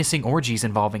 witnessing orgies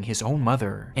involving his own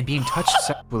mother, and being touched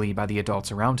sexually by the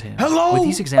adults around him. With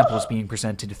these examples being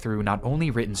presented through not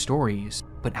only written stories,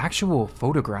 but actual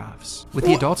photographs, with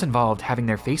the adults involved having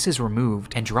their faces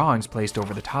removed and drawings placed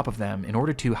over the top of them in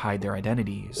order to hide their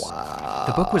identities.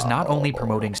 The book was not only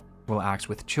promoting sexual acts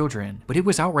with children, but it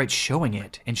was outright showing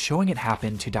it, and showing it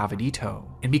happen to Davidito.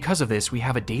 And because of this, we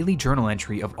have a daily journal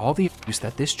entry of all the abuse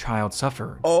that this child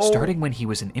suffered, starting when he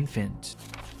was an infant.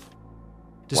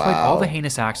 Despite all the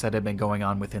heinous acts that had been going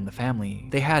on within the family,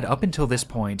 they had up until this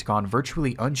point gone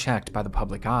virtually unchecked by the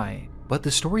public eye. But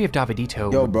the story of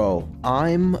Davidito— Yo, bro,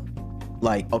 I'm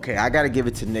like, okay, I gotta give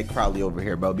it to Nick Crowley over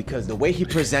here, bro, because the way he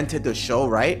presented the show,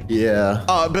 right?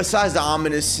 Besides the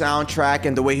ominous soundtrack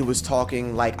and the way he was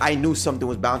talking, like, I knew something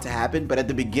was bound to happen, but at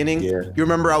the beginning, you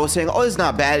remember I was saying, oh, it's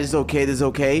not bad, it's okay, this is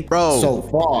okay. Bro. So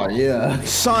far,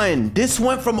 Son, this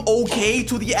went from okay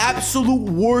to the absolute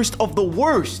worst of the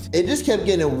worst. It just kept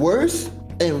getting worse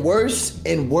and worse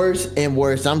and worse and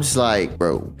worse. I'm just like,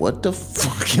 bro, what the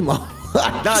fuck am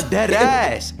I? Not dead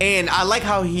ass. And I like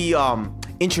how he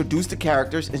introduced the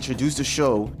characters, introduced the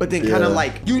show, but then kind of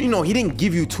like you know, he didn't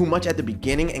give you too much at the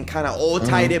beginning and kind of all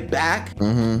tied it back.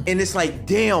 And it's like,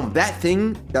 damn, that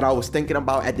thing that I was thinking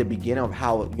about at the beginning of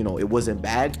how, you know, it wasn't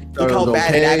bad. Look how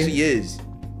bad it actually is.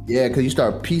 Yeah, because you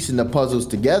start piecing the puzzles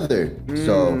together.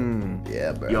 So,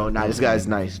 yeah, bro. Yo, nah, this guy's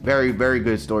nice. Very, very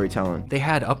good storytelling. They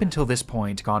had, up until this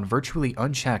point, gone virtually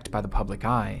unchecked by the public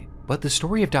eye. But the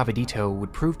story of Davidito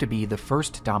would prove to be the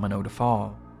first domino to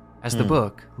fall, as the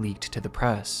book leaked to the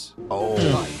press.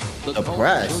 The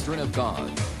press. Children of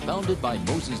God, founded by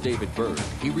Moses David Berg,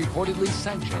 he reportedly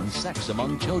sanctioned sex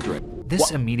among children.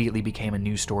 This immediately became a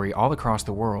news story all across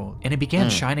the world, and it began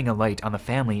shining a light on the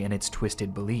family and its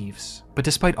twisted beliefs. But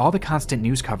despite all the constant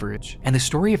news coverage, and the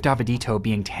story of Davidito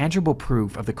being tangible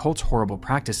proof of the cult's horrible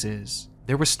practices,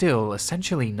 there was still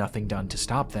essentially nothing done to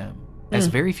stop them, as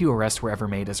very few arrests were ever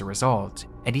made as a result,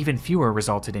 and even fewer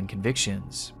resulted in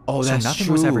convictions. Oh, that's so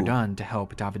nothing was ever done to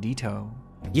help Davidito.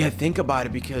 Yeah, think about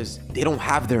it, because they don't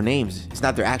have their names. It's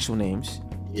not their actual names.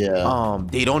 Yeah.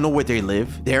 They don't know where they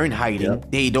live. They're in hiding.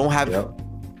 They don't have.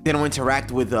 They don't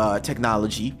interact with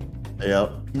technology.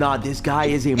 Nah, this guy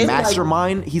is a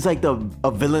mastermind. He's like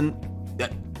a villain.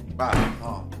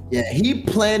 Yeah, he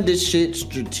planned this shit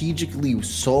strategically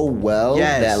so well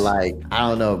that, like, I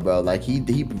don't know, bro. Like, he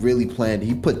really planned.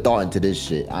 He put thought into this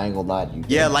shit. I ain't gonna lie to you.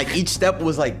 Yeah, like each step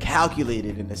was like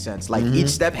calculated in a sense. Like each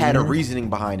step had a reasoning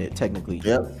behind it, technically.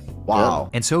 Wow.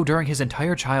 And so during his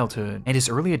entire childhood and his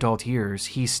early adult years,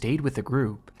 he stayed with the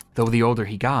group. Though the older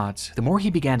he got, the more he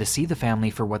began to see the family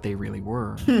for what they really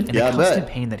were. And the constant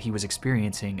pain that he was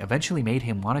experiencing eventually made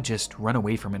him want to just run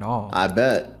away from it all. I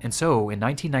bet. And so, in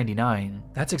 1999,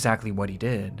 that's exactly what he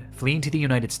did, fleeing to the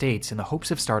United States in the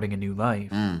hopes of starting a new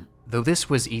life. Though this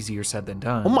was easier said than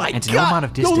done. Oh my and God! No amount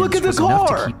of distance look at the was enough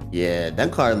car! to keep. Yeah,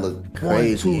 that car looked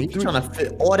crazy. You trying to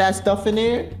fit all that stuff in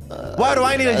there? Why do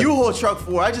I need a U-Haul truck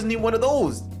for? I just need one of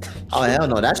those. Oh, hell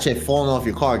no. That shit falling off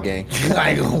your car, gang.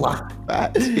 I ain't gonna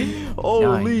lie.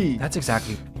 Holy. That's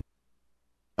exactly...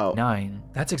 9.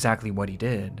 That's exactly what he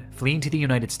did, fleeing to the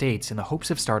United States in the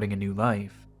hopes of starting a new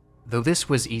life. Though this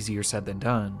was easier said than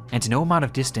done, and no amount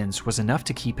of distance was enough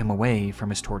to keep him away from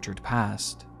his tortured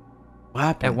past.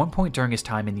 At one point during his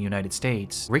time in the United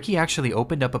States, Ricky actually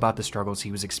opened up about the struggles he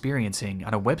was experiencing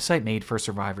on a website made for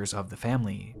survivors of the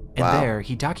family. And there,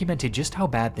 he documented just how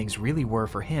bad things really were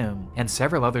for him and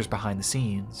several others behind the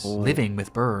scenes, living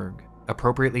with Berg,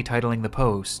 appropriately titling the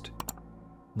post,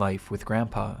 Life with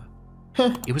Grandpa.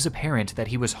 It was apparent that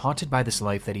he was haunted by this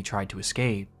life that he tried to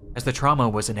escape, as the trauma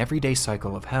was an everyday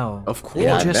cycle of hell. Of course.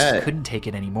 And he just couldn't take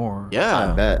it anymore.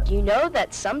 I bet. You know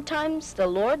that sometimes the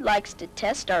Lord likes to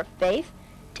test our faith,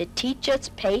 to teach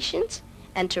us patience,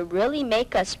 and to really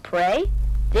make us pray?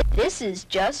 This is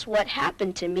just what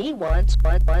happened to me once.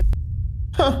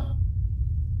 Huh.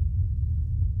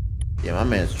 Yeah, my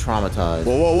man's traumatized.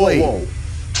 Whoa.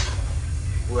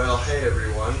 Well, hey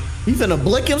everyone. He finna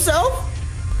blick himself?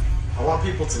 I want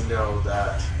people to know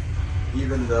that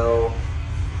even though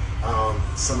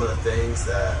some of the things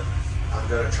that I'm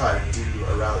gonna try to do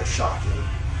are rather shocking.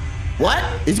 What?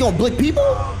 He's gonna blick people?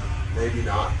 Maybe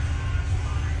not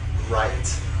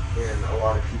right in a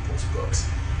lot of people's books.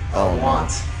 Oh, I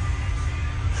want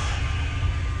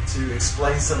to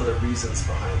explain some of the reasons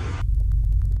behind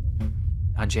it.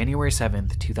 On January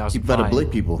 7th,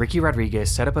 2005, Ricky Rodriguez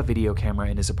set up a video camera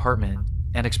in his apartment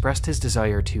and expressed his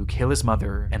desire to kill his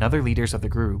mother and other leaders of the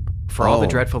group for all the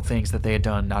dreadful things that they had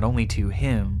done not only to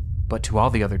him, but to all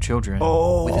the other children,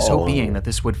 with his hope being that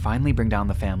this would finally bring down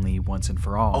the family once and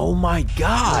for all. Oh my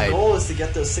God! My goal is to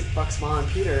get those sick bucks, Ma and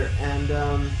Peter,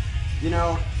 and you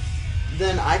know,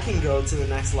 then I can go to the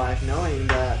next life knowing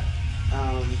that,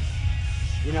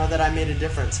 you know, that I made a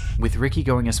difference. With Ricky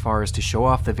going as far as to show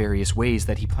off the various ways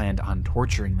that he planned on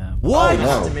torturing them. What? I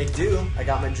have to make do. I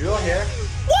got my drill here.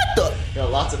 What the? Got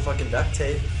lots of fucking duct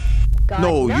tape.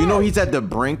 No, you know he's at the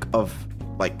brink of,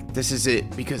 like, this is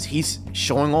it, because he's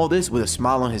showing all this with a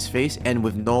smile on his face and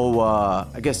with no,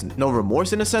 I guess, no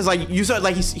remorse in a sense. Like, you said,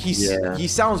 like, he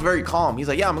sounds very calm. He's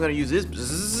like, yeah, I'm gonna use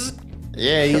this.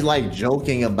 Yeah, he's like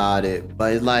joking about it,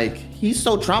 but like he's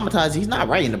so traumatized, he's not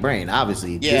right in the brain,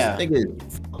 obviously. Yeah. This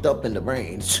nigga is fucked up in the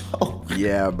brain. So.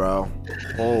 Yeah, bro.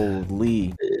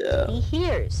 Holy. Yeah. He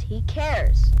hears, he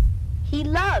cares. He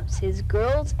loves his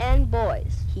girls and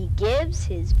boys. He gives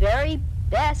his very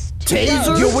best to Taser?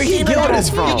 those Yo, where he get all this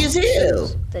from?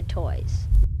 the toys.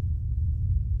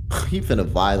 finna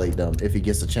violate them if he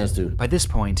gets a chance to. By this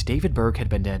point, David Berg had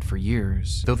been dead for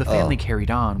years, though the family carried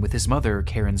on with his mother,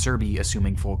 Karen Zerby,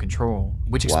 assuming full control,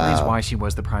 which explains why she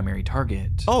was the primary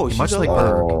target. And much like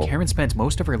Berg, Karen spent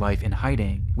most of her life in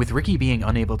hiding, with Ricky being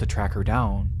unable to track her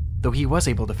down, though he was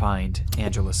able to find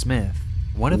Angela Smith,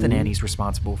 one of the nannies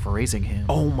responsible for raising him,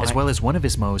 as well as one of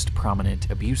his most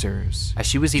prominent abusers, as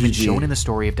she was even shown in the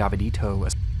story of Davidito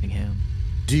assaulting him.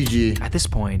 GG. At this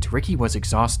point, Ricky was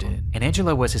exhausted, and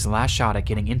Angela was his last shot at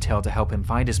getting intel to help him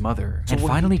find his mother and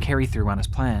finally carry through on his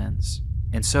plans.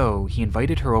 And so, he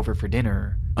invited her over for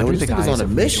dinner under the guise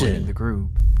of rejoining the group.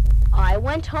 I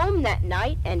went home that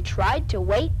night and tried to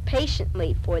wait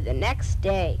patiently for the next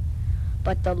day.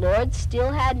 But the Lord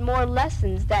still had more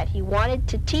lessons that he wanted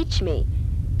to teach me.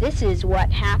 This is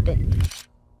what happened.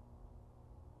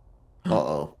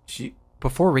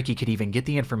 Before Ricky could even get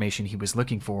the information he was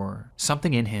looking for,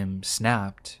 something in him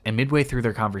snapped, and midway through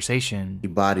their conversation,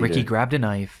 Ricky grabbed a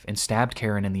knife and stabbed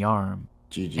Karen in the arm,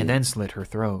 and then slit her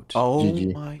throat.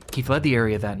 He fled the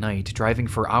area that night, driving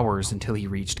for hours until he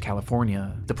reached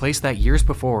California, the place that years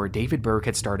before David Berg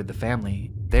had started the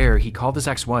family. There, he called his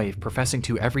ex-wife, professing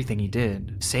to everything he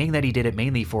did, saying that he did it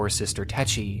mainly for his sister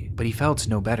Techi, but he felt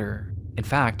no better. In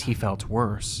fact, he felt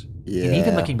worse. And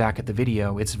even looking back at the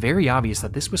video, it's very obvious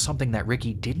that this was something that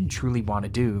Ricky didn't truly want to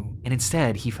do, and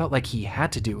instead, he felt like he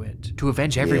had to do it, to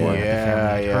avenge everyone that the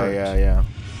family had hurt.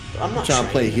 I'm not trying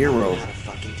to play hero. I don't know how to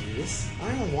fucking do this. I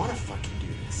don't even want to fucking do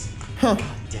this. God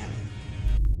damn it.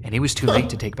 And it was too late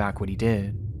to take back what he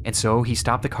did. And so, he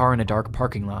stopped the car in a dark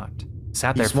parking lot,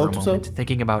 sat there for a moment,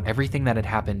 thinking about everything that had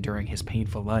happened during his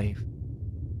painful life,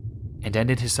 and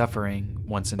ended his suffering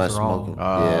once and for all.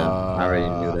 I already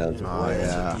knew that.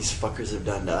 That's what these fuckers have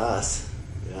done to us.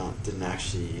 They didn't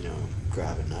actually,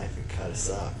 grab a knife and cut us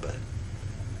up, but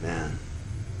man,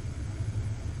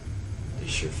 they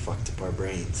sure fucked up our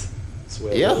brains. That's the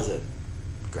way it was at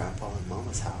Grandpa and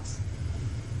Mama's house.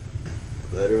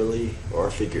 Literally or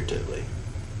figuratively,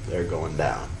 they're going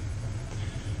down.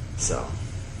 So,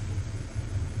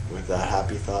 with that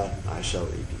happy thought, I shall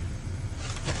leave you.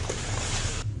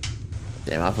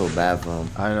 Damn, I feel bad for him.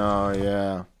 I know,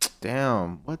 yeah.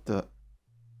 Damn, what the?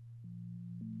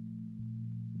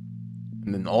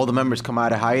 And then all the members come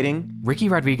out of hiding. Ricky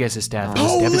Rodriguez's death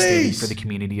was devastating for the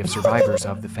community of survivors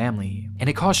of the family, and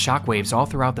it caused shockwaves all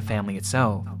throughout the family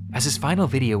itself, as his final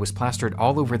video was plastered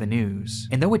all over the news.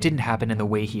 And though it didn't happen in the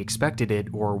way he expected it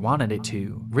or wanted it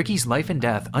to, Ricky's life and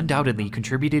death undoubtedly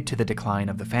contributed to the decline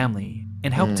of the family,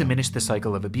 and helped diminish the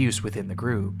cycle of abuse within the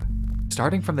group.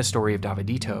 Starting from the story of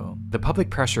Davidito, the public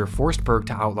pressure forced Berg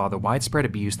to outlaw the widespread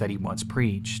abuse that he once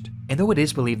preached. And though it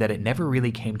is believed that it never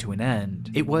really came to an end,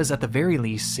 it was at the very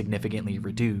least significantly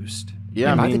reduced.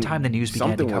 And by the time the news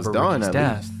began to cover Ricky's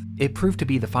death, it proved to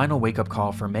be the final wake-up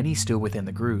call for many still within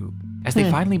the group, as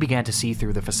they finally began to see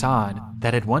through the facade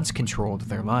that had once controlled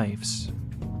their lives.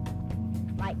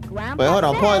 Like Grandpa Wait, hold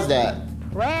on, said, pause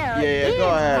that. Prayer go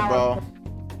ahead, bro.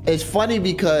 It's funny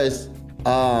because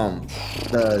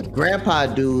the grandpa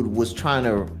dude was trying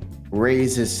to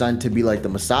raise his son to be like the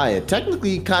Messiah. Technically,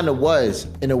 he kind of was,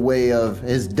 in a way of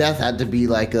his death had to be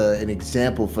like an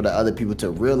example for the other people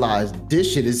to realize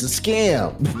this shit is a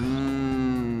scam.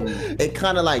 It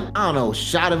kind of like, I don't know,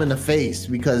 shot him in the face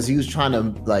because he was trying to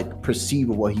like perceive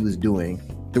what he was doing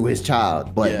through his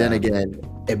child. But then again,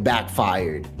 it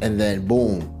backfired, and then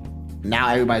boom. Now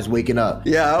everybody's waking up.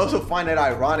 Yeah, I also find it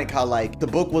ironic how like the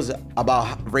book was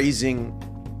about raising,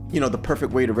 the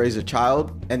perfect way to raise a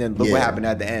child, and then look what happened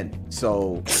at the end.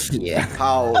 So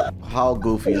how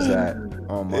goofy is that?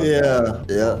 Oh my god.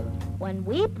 Yeah. When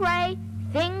we pray,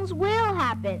 things will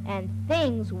happen and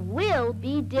things will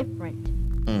be different.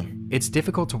 It's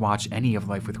difficult to watch any of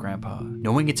Life with Grandpa,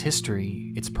 knowing its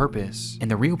history, its purpose,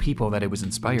 and the real people that it was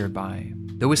inspired by.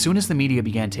 Though as soon as the media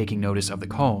began taking notice of the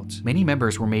cult, many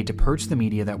members were made to purge the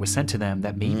media that was sent to them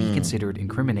that may be considered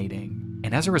incriminating.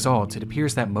 And as a result, it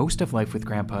appears that most of Life with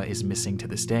Grandpa is missing to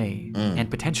this day, and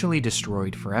potentially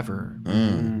destroyed forever.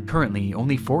 Currently,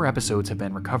 only 4 episodes have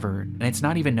been recovered, and it's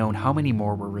not even known how many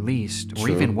more were released, or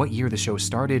even what year the show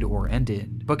started or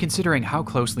ended. But considering how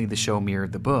closely the show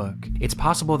mirrored the book, it's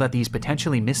possible that these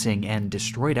potentially missing and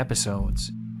destroyed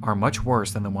episodes are much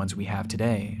worse than the ones we have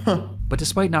today. But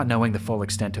despite not knowing the full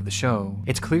extent of the show,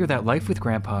 it's clear that Life with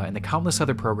Grandpa and the countless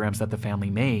other programs that the family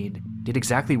made did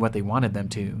exactly what they wanted them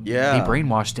to. Yeah. They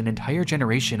brainwashed an entire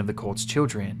generation of the cult's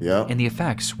children, and the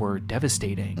effects were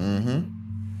devastating.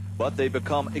 But they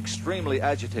become extremely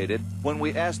agitated when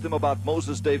we ask them about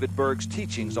Moses David Berg's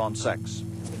teachings on sex.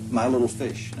 My Little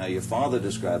Fish. Now, your father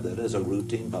described that as a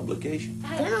routine publication.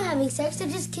 They're not having sex, they're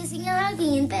just kissing and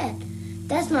hugging in bed.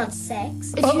 That's not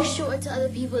sex. If you show it to other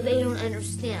people, they don't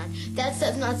understand. That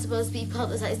stuff's not supposed to be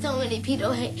publicized. So many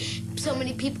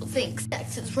people think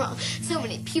sex is wrong. So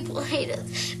many people hate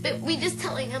us. But we just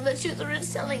telling them the truth. We're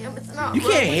just telling them it's not You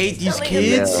wrong. can't hate these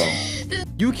kids.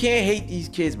 You can't hate these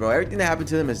kids, bro. Everything that happened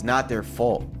to them is not their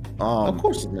fault. Of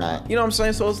course it's not. You know what I'm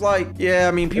saying? So it's like, yeah,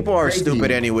 I mean, people are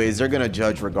stupid anyways. They're gonna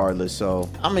judge regardless, so.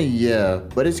 I mean, yeah,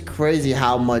 but it's crazy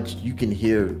how much you can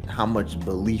hear how much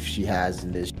belief she has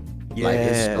in this. Yeah. Like,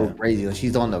 it's so crazy. Like,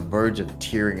 she's on the verge of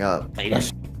tearing up. Like,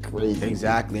 that's crazy.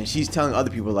 Exactly. And she's telling other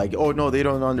people, like, oh, no, they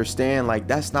don't understand. Like,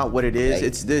 that's not what it is. Like,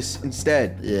 it's this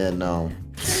instead. Yeah, no.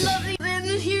 And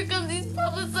then here comes these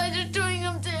publicizers doing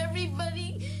them to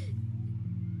everybody.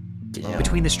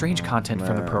 Between the strange content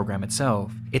from the program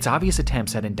itself, its obvious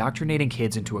attempts at indoctrinating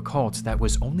kids into a cult that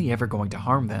was only ever going to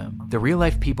harm them, the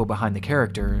real-life people behind the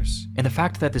characters, and the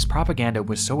fact that this propaganda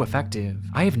was so effective,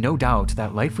 I have no doubt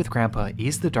that Life with Grandpa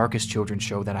is the darkest children's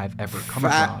show that I've ever come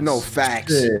across. No,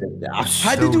 facts.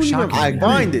 How did you even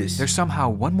find this? There's somehow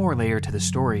one more layer to the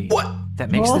story that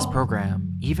makes this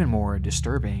program even more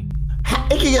disturbing.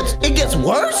 It gets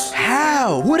worse?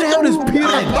 How? Who the hell is Peter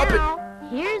Puppet?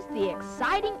 Here's the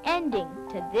exciting ending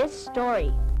to this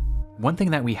story. One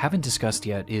thing that we haven't discussed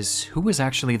yet is who was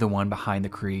actually the one behind the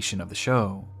creation of the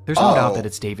show. There's no doubt that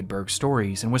it's David Berg's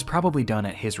stories and was probably done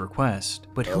at his request,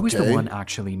 but who is the one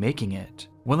actually making it?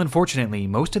 Well, unfortunately,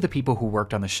 most of the people who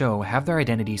worked on the show have their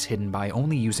identities hidden by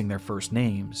only using their first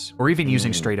names, or even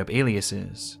using straight-up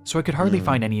aliases, so I could hardly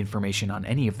find any information on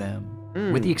any of them,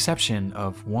 with the exception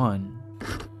of one,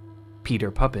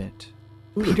 Peter Puppet.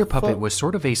 Peter Puppet was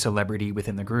sort of a celebrity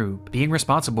within the group, being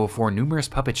responsible for numerous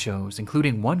puppet shows,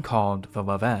 including one called The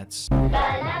Lovettes,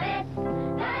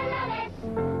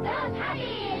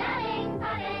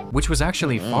 which was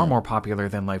actually far more popular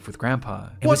than Life with Grandpa,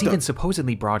 and was even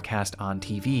supposedly broadcast on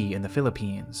TV in the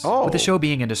Philippines, with the show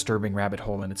being a disturbing rabbit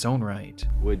hole in its own right.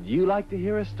 Would you like to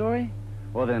hear a story?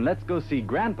 Well then let's go see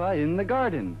Grandpa in the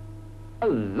garden.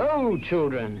 Hello,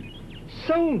 children.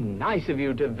 So nice of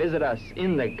you to visit us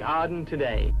in the garden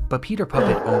today. But Peter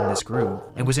Puppet owned this group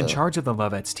and was in charge of the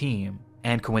Lovettes team,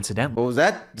 and coincidentally... What was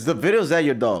that? The video, is that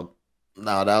your dog?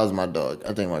 No, that was my dog.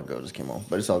 I think my girl just came on,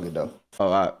 but it's all good though. Oh,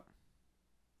 all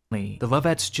right. The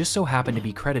Lovettes just so happened to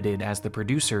be credited as the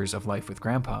producers of Life with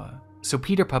Grandpa, so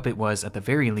Peter Puppet was, at the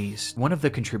very least, one of the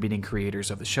contributing creators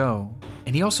of the show.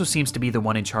 And he also seems to be the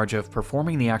one in charge of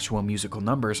performing the actual musical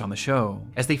numbers on the show,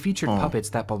 as they featured puppets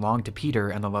that belonged to Peter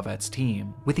and the Lovettes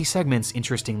team, with these segments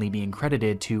interestingly being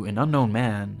credited to an unknown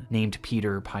man named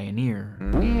Peter Pioneer.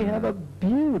 We have a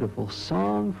beautiful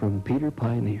song from Peter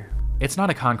Pioneer. It's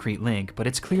not a concrete link, but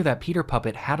it's clear that Peter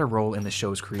Puppet had a role in the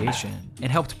show's creation,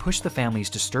 and helped push the family's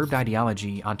disturbed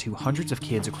ideology onto hundreds of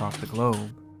kids across the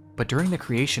globe. But during the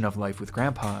creation of Life with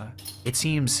Grandpa, it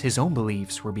seems his own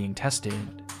beliefs were being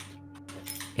tested.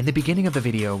 In the beginning of the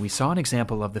video, we saw an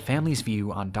example of the family's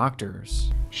view on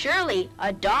doctors. Surely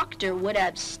a doctor would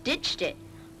have stitched it,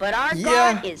 but our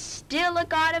God is still a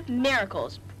God of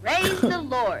miracles. Praise the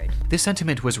Lord. This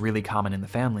sentiment was really common in the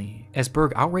family, as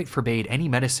Berg outright forbade any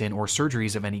medicine or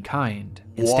surgeries of any kind,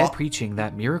 instead preaching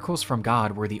that miracles from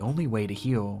God were the only way to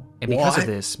heal. And because of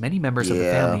this, many members of the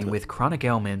family with chronic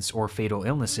ailments or fatal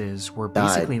illnesses were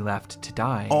basically left to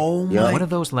die. One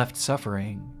of those left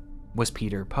suffering was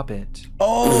Peter Puppet. His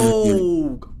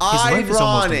life is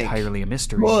almost entirely a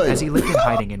mystery, as he lived in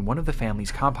hiding in one of the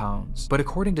family's compounds. But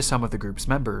according to some of the group's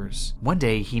members, one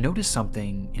day he noticed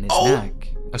something in his neck.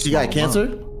 He got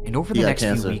cancer? And over the next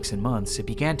few weeks and months, it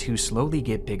began to slowly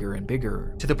get bigger and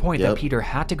bigger, to the point that Peter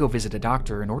had to go visit a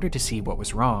doctor in order to see what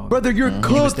was wrong. Brother, you're cooked!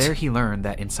 And it was there he learned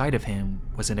that inside of him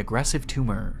was an aggressive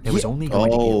tumor that was only going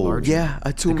to get larger.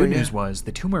 A tumor, the good news was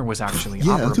the tumor was actually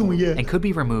operable and could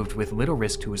be removed with little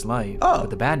risk to his life. But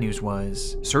the bad news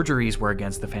was surgeries were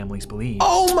against the family's beliefs.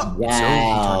 So he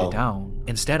turned it down,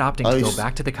 instead opting to go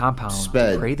back to the compound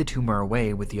and pray the tumor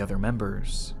away with the other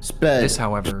members. This,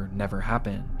 however, never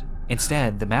happened.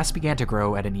 Instead, the mass began to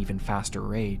grow at an even faster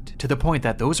rate, to the point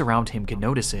that those around him could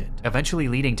notice it, eventually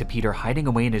leading to Peter hiding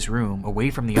away in his room, away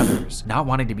from the others, not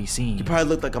wanting to be seen. He probably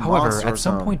looked like a However, monster at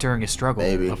some point during his struggle,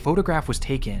 a photograph was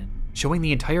taken, showing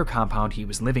the entire compound he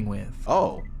was living with.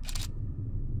 And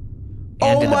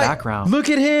in the background, look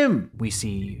at him! We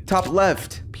see top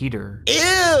left Peter,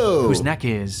 whose neck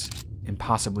is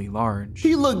impossibly large.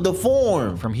 He looked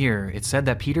deformed. From here, it said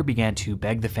that Peter began to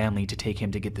beg the family to take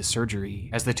him to get the surgery,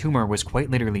 as the tumor was quite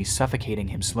literally suffocating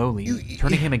him slowly,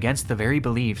 turning him against the very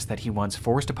beliefs that he once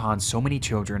forced upon so many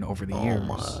children over the years.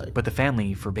 But the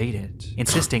family forbade it,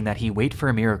 insisting that he wait for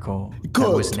a miracle that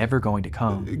was never going to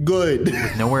come.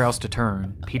 With nowhere else to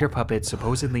turn, Peter Puppet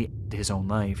supposedly ended his own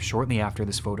life shortly after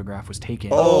this photograph was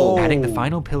taken, adding the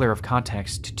final pillar of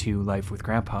context to Life with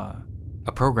Grandpa,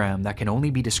 a program that can only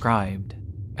be described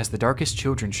as the darkest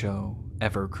children's show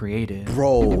ever created.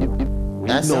 Bro,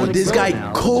 this guy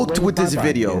coked with this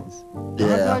video. God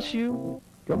bless you.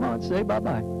 Come on, say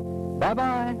bye-bye.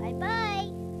 Bye-bye. Bye-bye.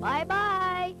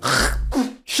 Bye-bye.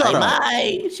 Shut up.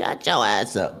 Bye. Shut your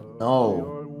ass up.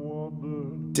 No.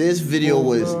 This video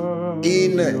was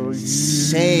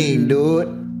insane,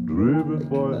 dude.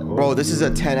 Bro, this is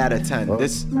a 10 out of 10.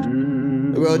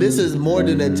 Bro, this is more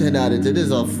than a 10 out of 10. This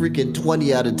is a freaking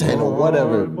 20 out of 10 or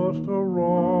whatever.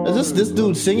 Is this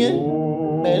dude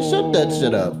singing? Man, shut that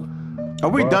shit up. Are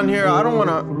we done here? I don't want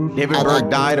to. David Berg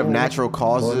died of natural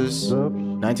causes.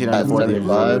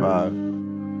 1994.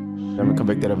 Never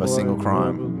convicted of a single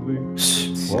crime.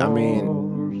 I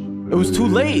mean, it was too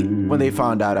late when they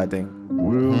found out, I think.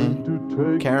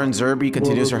 Karen Zerby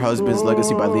continues her husband's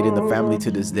legacy by leading the family to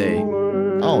this day.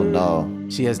 Oh no.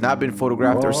 She has not been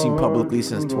photographed or seen publicly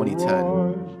since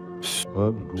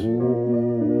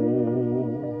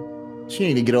 2010. She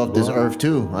need to get off this earth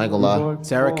too, I ain't gonna lie.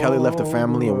 Sarah Kelly left the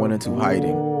family and went into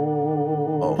hiding.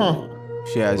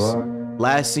 She has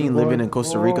last seen living in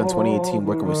Costa Rica in 2018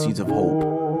 working with Seeds of Hope,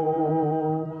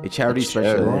 a charity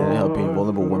specializing in helping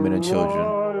vulnerable women and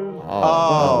children.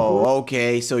 Oh,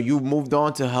 okay. So you moved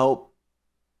on to help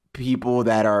people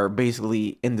that are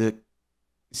basically in the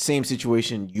same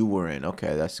situation you were in.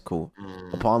 Okay, that's cool.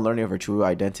 Upon learning of her true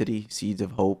identity, Seeds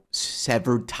of Hope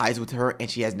severed ties with her and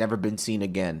she has never been seen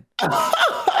again. Yeah,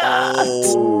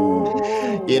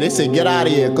 they said, get out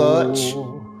of here, coach.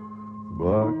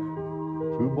 Back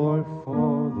to my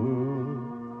father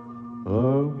and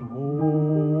home.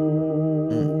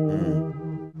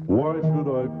 Why should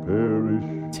I perish?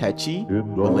 Techi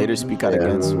would later speak out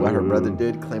against what her brother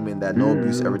did, claiming that no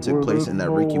abuse ever took place and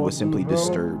that Ricky was simply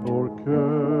disturbed.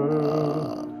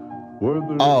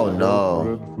 Oh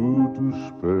no.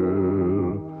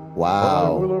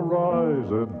 Wow.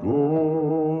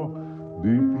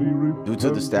 Due to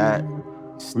the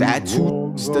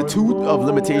statute of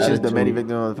limitations, the many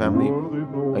victims of the family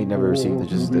never received the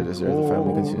justice they deserve. The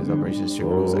family continues operations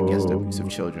strict rules against the abuse of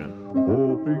children.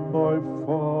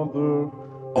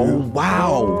 Oh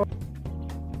wow!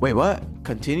 Wait, what?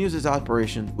 Continues its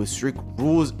operation with strict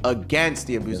rules against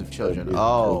the abuse of children.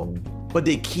 Oh, but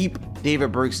they keep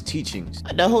David Berg's teachings.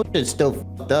 That whole shit's still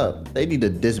fucked up. They need to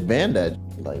disband that.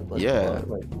 Like, yeah.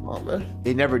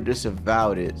 They never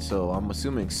disavowed it, so I'm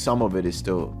assuming some of it is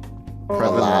still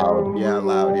allowed. Yeah,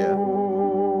 allowed. Yeah.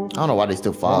 I don't know why they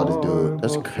still follow this dude.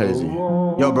 That's crazy.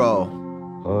 Yo,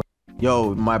 bro.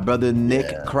 Yo, my brother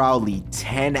Nick Crowley,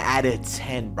 10 out of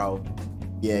 10, bro.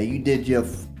 Yeah, you did your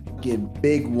fucking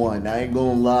big one. I ain't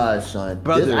gonna lie, son.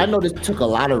 Brother, I know this took a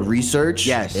lot of research.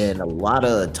 Yes. And a lot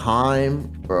of time.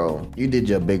 Bro, you did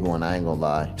your big one. I ain't gonna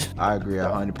lie. I agree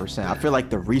 100%. I feel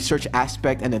like the research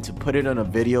aspect and then to put it on a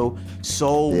video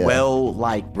so well,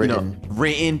 like,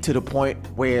 written to the point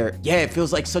where, it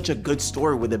feels like such a good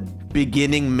story with a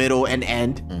beginning, middle, and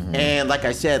end. And like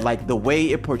I said, like the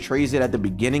way it portrays it at the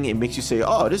beginning, it makes you say,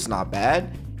 oh, this is not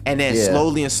bad. And then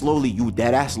slowly and slowly, you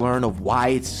deadass learn of why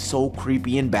it's so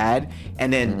creepy and bad.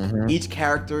 And then each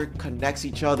character connects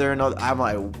each other. And I'm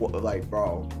like,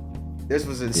 bro, this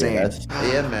was insane.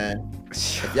 Yeah, man.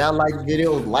 If y'all like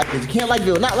videos, like it. You can't like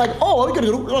videos, not like, oh, we're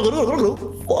gonna go.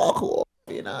 Fuck.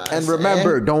 You know. And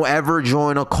remember, don't ever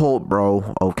join a cult,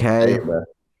 bro. Okay. Hey, bro.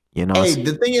 You know. Hey,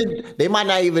 the thing is, they might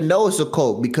not even know it's a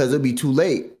cult because it'll be too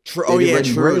late. True. Oh yeah,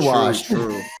 true. Yeah,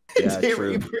 true.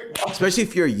 Especially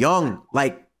if you're young,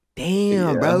 like.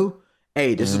 Damn, bro.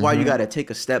 Hey, this is why you got to take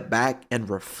a step back and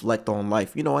reflect on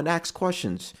life, and ask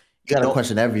questions. You got to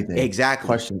question everything. Exactly.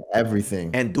 Question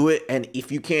everything. And do it. And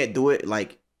if you can't do it,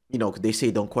 like, they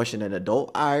say don't question an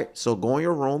adult. All right. So go in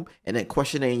your room and then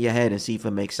question it in your head and see if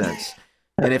it makes sense.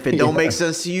 And if it don't make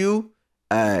sense to you,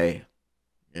 hey,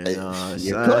 it's time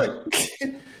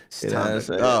to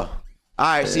go. All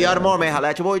right. See y'all tomorrow, man.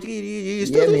 Holla at your boy.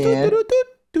 Yeah, man.